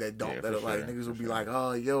niggas that don't. Yeah, that are sure, like niggas will be like,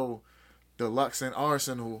 oh, yo, the Lux and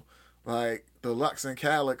Arsenal, like the Lux and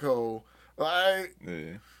Calico, like.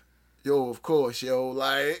 Yeah. Yo, of course, yo,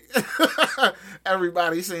 like,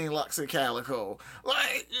 everybody seen Lux and Calico.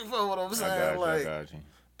 Like, you feel what I'm saying? I got you.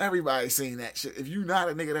 Everybody seen that shit. If you not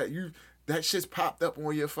a nigga that shit's popped up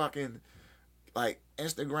on your fucking, like,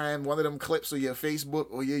 Instagram, one of them clips, or your Facebook,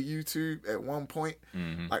 or your YouTube at one point.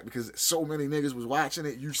 Mm-hmm. Like, because so many niggas was watching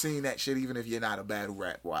it, you've seen that shit even if you're not a battle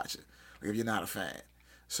rap watcher. Like, if you're not a fan.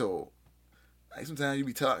 So, like, sometimes you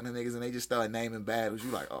be talking to niggas and they just start naming battles. You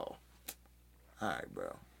like, oh, all right,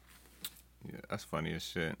 bro. Yeah, that's funny as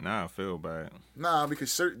shit. Nah, I feel bad. Nah,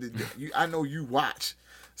 because I know you watch,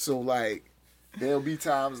 so like there'll be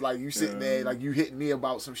times like you sitting there, like you hitting me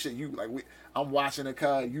about some shit. You like I'm watching a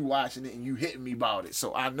card, you watching it, and you hitting me about it.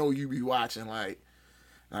 So I know you be watching like.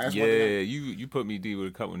 That's you put me deep with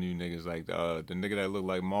a couple new niggas like the nigga that look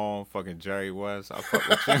like Maul, fucking Jerry West. I fuck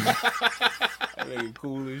with him. That nigga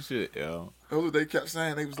cool as shit, yo. That's what they kept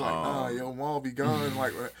saying. They was like, nah, yo, Maul be gone.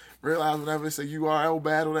 Like, realize whenever it's a URL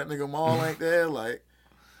battle, that nigga Maul ain't there. Like,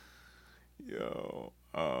 yo,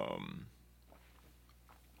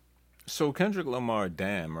 so Kendrick Lamar,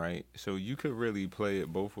 damn, right? So you could really play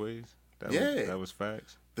it both ways. That was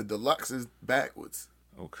facts. The deluxe is backwards.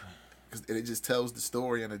 Okay. Because it just tells the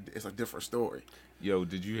story, and it's a different story. Yo,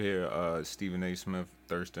 did you hear Stephen A. Smith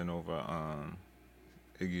thirsting over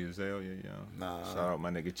Iggy Azalea? Yo, nah. Shout out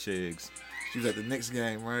my nigga Chigs. She was at the Knicks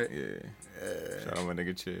game, right? Yeah. Shout out my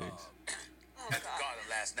nigga Chigs. At the Garden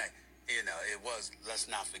last night, you know, it was.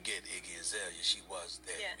 Let's not forget Iggy Azalea. She was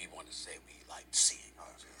there. Yeah. We want to say we liked seeing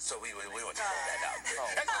her, so we want to throw that out there.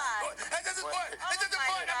 That's just important. That's just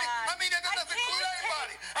important. I mean, that doesn't include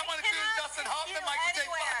everybody. I want to do Dustin Hoffman, Michael J.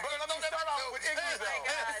 Fox.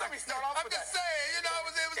 Let me start off with that. I'm just saying, you know,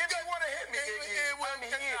 it was good. If you want to hit me,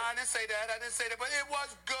 I didn't say that. But it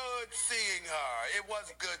was good seeing her. It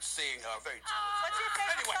was good seeing her. Very true. What's your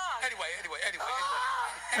favorite song? Anyway.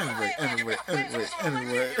 What's your favorite song?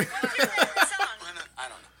 I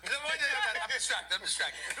don't know. I'm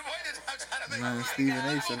distracted. Man, Stephen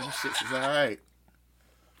A. said them shits is all right.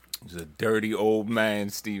 He's a dirty old man,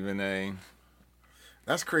 Stephen A.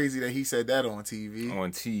 That's crazy that he said that on TV.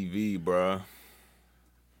 On TV, bruh.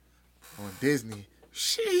 On Disney.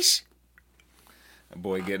 Sheesh. That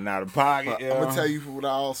boy getting out of pocket, yo. I'm going to tell you what I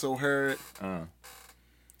also heard.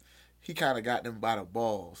 He kind of got them by the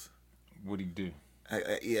balls. What'd he do?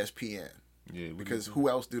 At ESPN. Yeah. Because who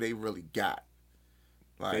else do they really got?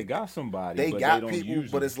 Like, they got somebody. They but got they don't people,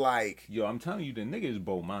 use but them. it's like... Yo, I'm telling you, the nigga is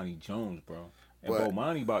Bomani Jones, bro. And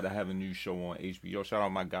Bomani about to have a new show on HBO. Shout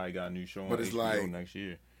out my guy, got a new show on HBO like, next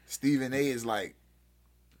year. Stephen A. is like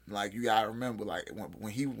you gotta remember, like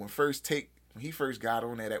when he first got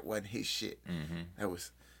on there, that wasn't his shit. Mm-hmm. That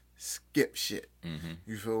was Skip shit. Mm-hmm.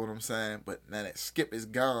 You feel what I'm saying? But now that Skip is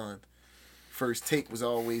gone, First Take was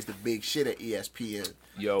always the big shit at ESPN.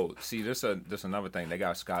 Yo, see, this another thing. They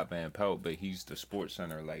got Scott Van Pelt, but he's the Sports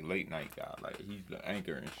Center like late night guy. Like he's the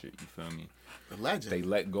anchor and shit. You feel me? The legend. They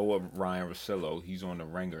let go of Ryan Russillo. He's on the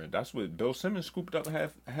Ringer. That's what Bill Simmons scooped up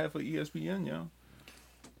half of ESPN, yo.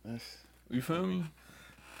 You feel me?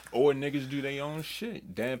 Or niggas do their own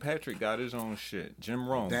shit. Dan Patrick got his own shit. Jim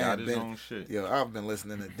Rome got his own shit. Yo, I've been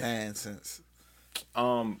listening to Dan since.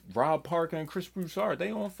 Rob Parker and Chris Broussard,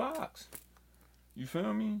 they on Fox. You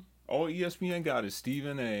feel me? All ESPN got is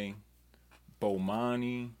Stephen A.,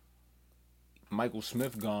 Bomani, Michael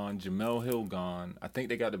Smith gone, Jamel Hill gone. I think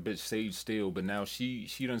they got the bitch Sage Steele, but now she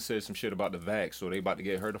done said some shit about the vax, so they about to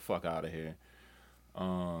get her the fuck out of here.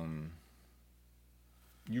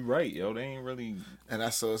 You right, yo. They ain't really. And I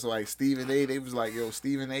saw it's like Stephen A. They was like, yo,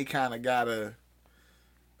 Stephen A. kind of got a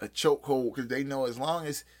chokehold because they know as long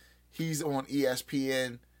as he's on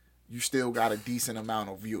ESPN, you still got a decent amount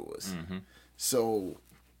of viewers. Mm-hmm. So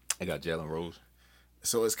I got Jalen Rose.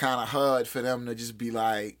 So it's kind of hard for them to just be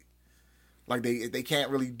like they can't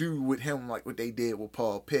really do with him like what they did with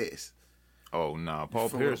Paul Pierce. Oh nah, Paul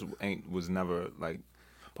Pierce was never like,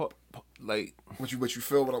 like. What you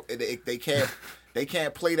feel? What they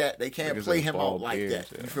can't play that. They can't play him out like Pierce,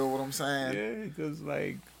 that. You feel what I'm saying? Yeah, because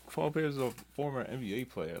like Paul Pierce is a former NBA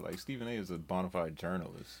player. Like Stephen A. is a bona fide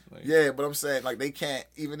journalist. Like, yeah, but I'm saying like they can't,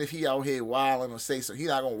 even if he out here wilding or say so, he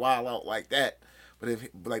not gonna wild out like that. But if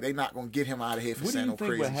like they not gonna get him out of here for saying no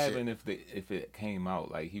crazy shit. What do you think would happen if it came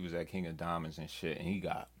out like he was at King of Diamonds and shit, and he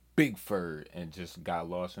got big fur and just got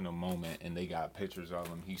lost in a moment, and they got pictures of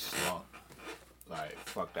him, he slumped, like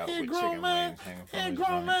fucked out with chicken wings hanging from his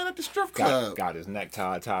grown man at the strip club. Got his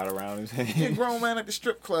necktie tied around his head. He a grown man at the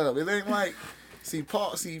strip club. It ain't like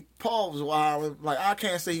Paul was wilding. Like I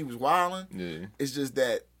can't say he was wilding. Yeah. It's just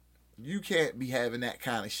that you can't be having that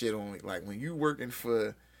kind of shit on. Like when you working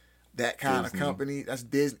for that kind of company, that's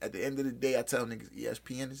Disney. At the end of the day, I tell niggas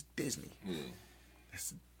ESPN is Disney. Yeah.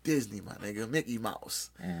 That's Disney, my nigga. Mickey Mouse.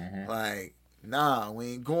 Mm-hmm. Like, nah,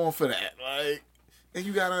 we ain't going for that. Like, and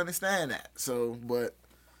you gotta understand that. So, but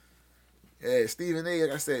yeah, Stephen A.,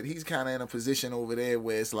 like I said, he's kind of in a position over there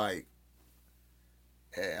where it's like,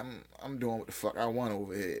 yeah, I'm doing what the fuck I want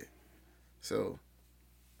over here. So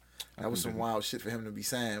that was some wild shit for him to be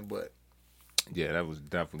saying, but. Yeah, that was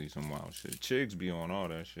definitely some wild shit. Chigs be on all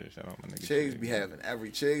that shit. Shout out my nigga. Chigs be having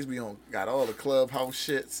Chigs be on, got all the clubhouse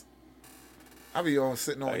shits. I be on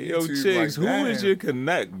sitting on like, YouTube. Yo, Chigs, like, who is your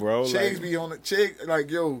connect, bro? Chigs like, be on the Chigs,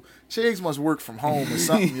 like yo, Chigs must work from home or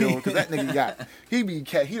something, yo, because that nigga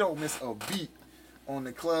he don't miss a beat on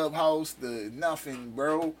the clubhouse, the nothing,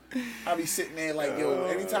 bro. I be sitting there like yo,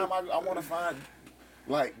 anytime I want to find.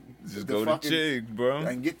 Like, just go to Chigs, bro,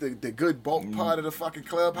 and get the good bulk part of the fucking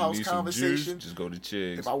clubhouse conversation. Just go to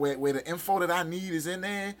Chigs. If I where the info that I need is in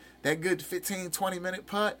there, that good 15-20 minute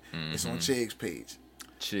part, it's on Chigs' page.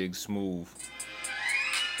 Chigs smooth.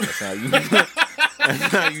 That's how you. That's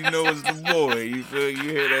how you know it's the boy. You feel? You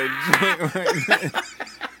hear that joint right there?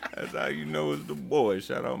 That's how you know it's the boy.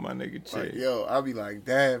 Shout out my nigga Chigs. Like, yo, I be like,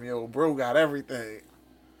 damn, yo, bro got everything.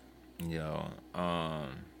 Yo,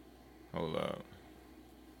 hold up.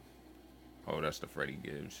 Oh, that's the Freddie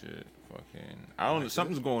Gibbs shit. Fucking, I don't know.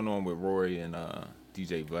 Something's going on with Rory and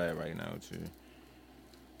DJ Vlad right now too.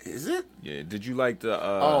 Is it? Yeah. Did you like the?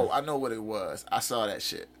 Oh, I know what it was. I saw that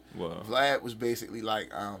shit. What? Vlad was basically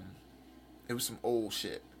like, it was some old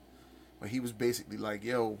shit, but he was basically like,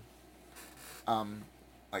 yo,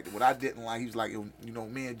 like what I didn't like. He was like, yo, you know,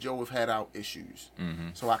 me and Joe have had our issues,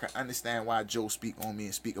 so I can understand why Joe speak on me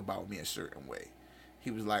and speak about me a certain way.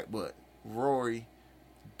 He was like, but Rory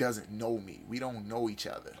doesn't know me. We don't know each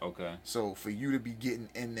other. Okay. So for you to be getting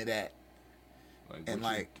into that, like, and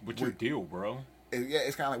what's your deal, bro? Yeah,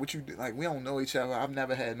 it's kind of like what you like. We don't know each other. I've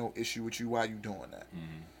never had no issue with you. Why you doing that?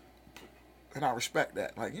 And I respect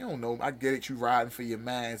that. Like, you don't know. I get it. You riding for your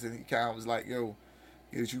mans, and he kind of was like, yo,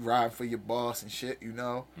 get it. You riding for your boss and shit, you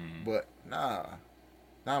know. But nah,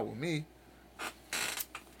 not with me.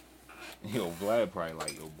 Yo, Vlad probably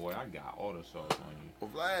like, yo, boy, I got all the sauce on you.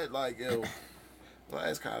 But Vlad, like, yo,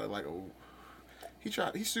 Vlad's kind of like,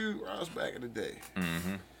 he sued Ross back in the day.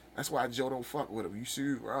 That's why Joe don't fuck with him. You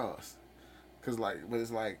sued Ross. Cause but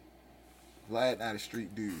it's like, Vlad not a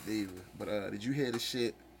street dude either. But Mm-hmm. did you hear the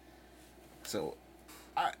shit? So,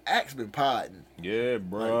 Axe been podding. Yeah,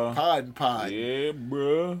 bro. Like, podding. Yeah,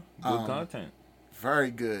 bro. Good content.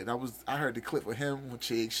 Very good. I heard the clip with him with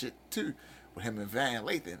Chig shit too, with him and Van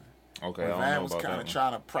Lathan. Okay, When I don't Van know was about kind that of one.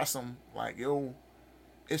 trying to press him, like, yo,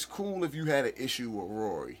 it's cool if you had an issue with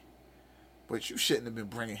Rory, but you shouldn't have been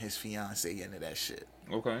bringing his fiance into that shit.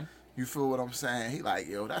 Okay. You feel what I'm saying? He like,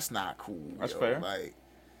 yo, that's not cool. That's yo. fair. Like,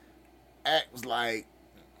 Act was like,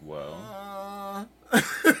 Well,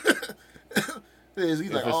 he's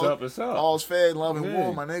if like, it's up, it's up. all's fair in love and Yeah.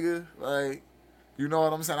 war, my nigga. Like, you know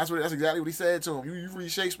what I'm saying? That's exactly what he said to him. You read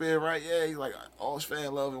Shakespeare, right? Yeah. He's like, all's fair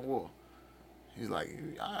in love and war. He's like,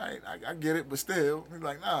 all right, I get it, but still, he's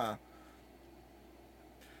like, nah.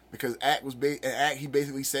 Because Act he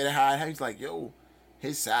basically said it how he's like, yo,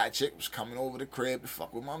 his side chick was coming over the crib to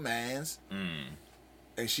fuck with my mans.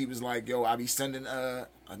 And she was like, yo, I be sending, I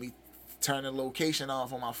be turn the location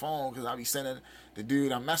off on my phone because I be sending the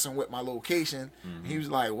dude I'm messing with my location. He was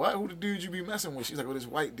like, "What? Who the dude you be messing with?" She's like, "Oh, this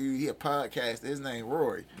white dude. He a podcaster. His name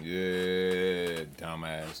Rory." Yeah,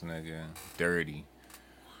 dumbass nigga, dirty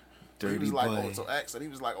He was like, boy. "Oh, so accent." He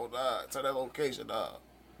was like, "Oh, dog, turn that location off."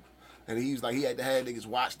 And he was like, he had to have niggas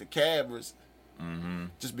watch the cameras,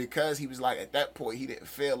 just because he was like, at that point, he didn't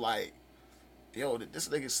feel like, yo, did this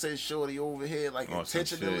nigga send shorty over here like Oh, some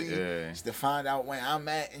shit, intentionally yeah. just to find out where I'm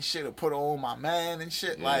at and shit, or put her on my man and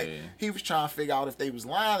shit. Yeah. Like, he was trying to figure out if they was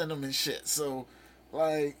lying to him and shit. So,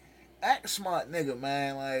 like, act smart, nigga,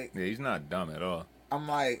 man. Like, Yeah, he's not dumb at all. I'm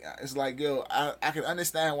like, it's like, yo, I can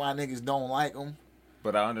understand why niggas don't like him.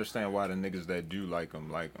 But I understand why the niggas that do like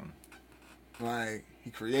him like him. Like,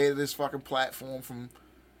 he created this fucking platform from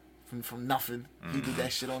nothing. He did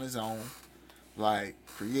that shit on his own. Like,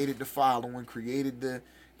 created the following, created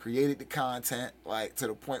the content, like, to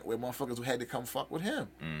the point where motherfuckers had to come fuck with him.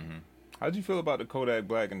 How'd you feel about the Kodak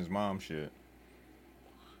Black and his mom shit?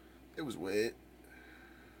 It was weird.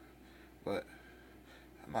 But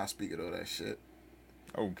I'm not speaking all that shit.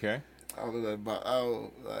 Okay. All of that about,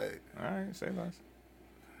 like, Alright, say less.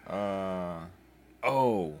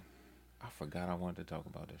 Oh, I forgot I wanted to talk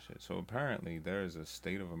about this shit. So apparently there is a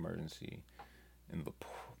state of emergency in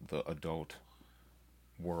the adult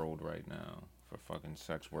world right now for fucking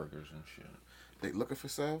sex workers and shit. they looking for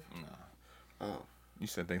stuff? Nah. Oh, You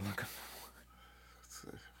said they looking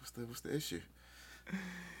what's the issue?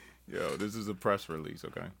 Yo, this is a press release,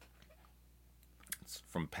 okay? It's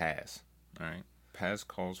from PASS, alright? PASS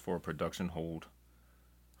calls for a production hold.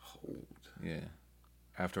 Hold. Yeah.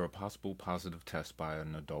 After a possible positive test by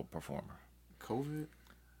an adult performer. COVID?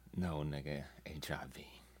 No, nigga, HIV.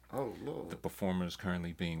 Oh, Lord. The performer is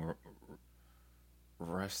currently being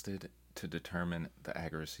arrested to determine the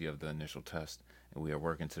accuracy of the initial test, and we are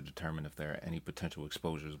working to determine if there are any potential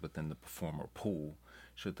exposures within the performer pool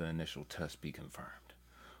should the initial test be confirmed.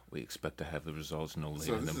 We expect to have the results no later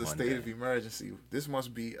So than this is a Monday. state of emergency. This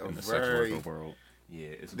must be a in the very... sex worker world. Yeah,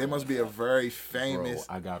 it's There must be going a very famous...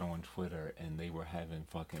 Bro, I got on Twitter and they were having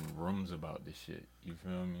fucking rooms about this shit. You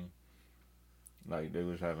feel me? Like, they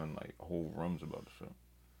was having, like, whole rooms about the show.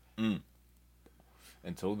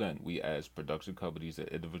 Until then, we ask production companies and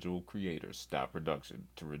individual creators stop production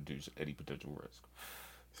to reduce any potential risk.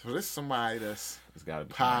 So this is somebody that's It's gotta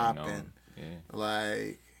be somebody popping. known. Yeah.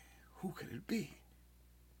 Like, who could it be?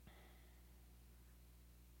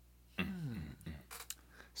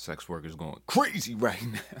 Sex workers going crazy right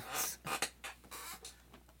now.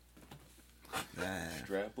 Man,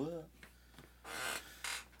 Strap up.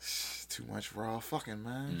 too much raw fucking,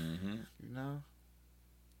 man. You know?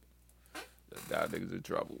 That niggas in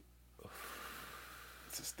trouble.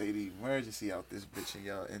 It's a state of emergency out this bitch in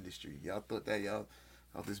y'all industry. Y'all thought that y'all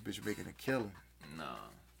out this bitch making a killing. Nah.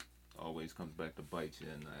 Always comes back to bite you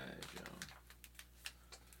in the ass,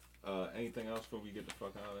 yo. Anything else before we get the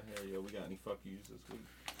fuck out of here, yo? We got any fuck yous this week?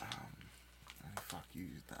 Fuck you,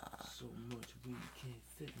 nah. So much weed can't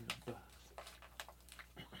fit in the box.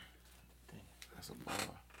 That's a bar.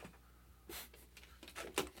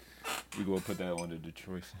 We gonna put that on the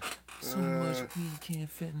Detroit. So much weed can't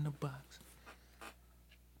fit in the box.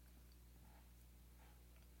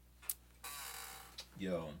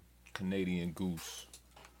 Yo, Canadian Goose.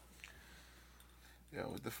 Yo,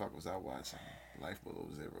 what the fuck was I watching? Life Below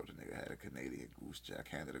Zero. The nigga had a Canadian goose jacket,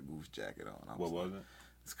 handed a goose jacket on. What was it?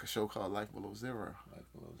 It's a show called Life Below Zero. Life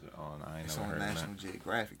Below Zero. Oh, no, I ain't It's never on heard of National that.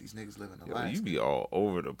 Geographic. These niggas live in Yo, Alaska. you be all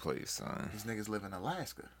over the place, son. These niggas live in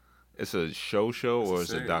Alaska. It's a show or a it's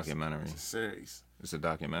a series. documentary? It's a series. It's a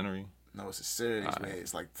documentary? No, it's a series Alright. where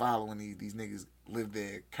it's like following these niggas live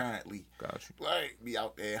there currently. Got you. Like, be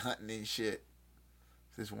out there hunting and shit.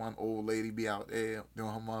 This one old lady be out there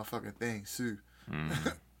doing her motherfucking thing, Sue.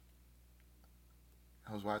 I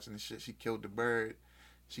was watching this shit. She killed the bird.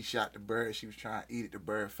 She shot the bird. She was trying to eat it. The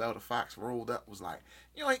bird fell. The fox rolled up, was like,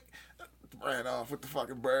 yoink, ran off with the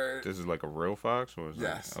fucking bird. This is like a real fox, or is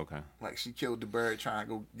Yes. it? Okay. Like, she killed the bird trying to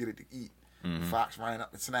go get it to eat. The fox ran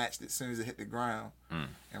up and snatched it as soon as it hit the ground. And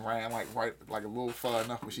ran like right like a little far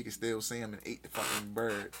enough where she could still see him and ate the fucking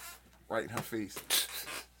bird right in her face.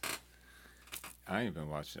 I ain't been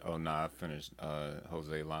watching. Oh, nah, I finished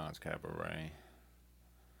Jose Lan's Cabaret.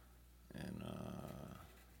 And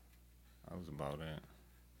that was about it.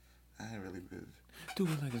 I ain't really been. Do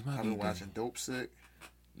it like it's my I've been watching Dope Sick.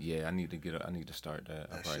 Yeah, I need to start that.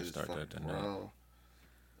 I'll That probably shit is start that fucking tonight. raw.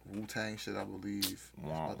 Wu-Tang shit, I believe. It's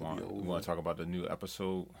Want, about to be you over. want to talk about the new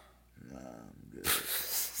episode? Nah, I'm good.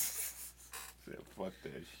 Said, fuck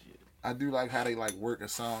that shit. I do like how they like work a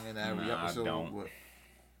song in every Nah, I episode. don't. But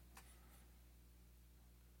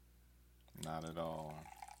Not at all.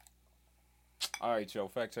 All right, yo.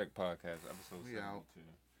 Fact Check Podcast, episode 72. We out.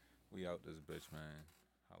 We out this bitch, man.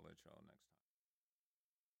 I'll let y'all next time.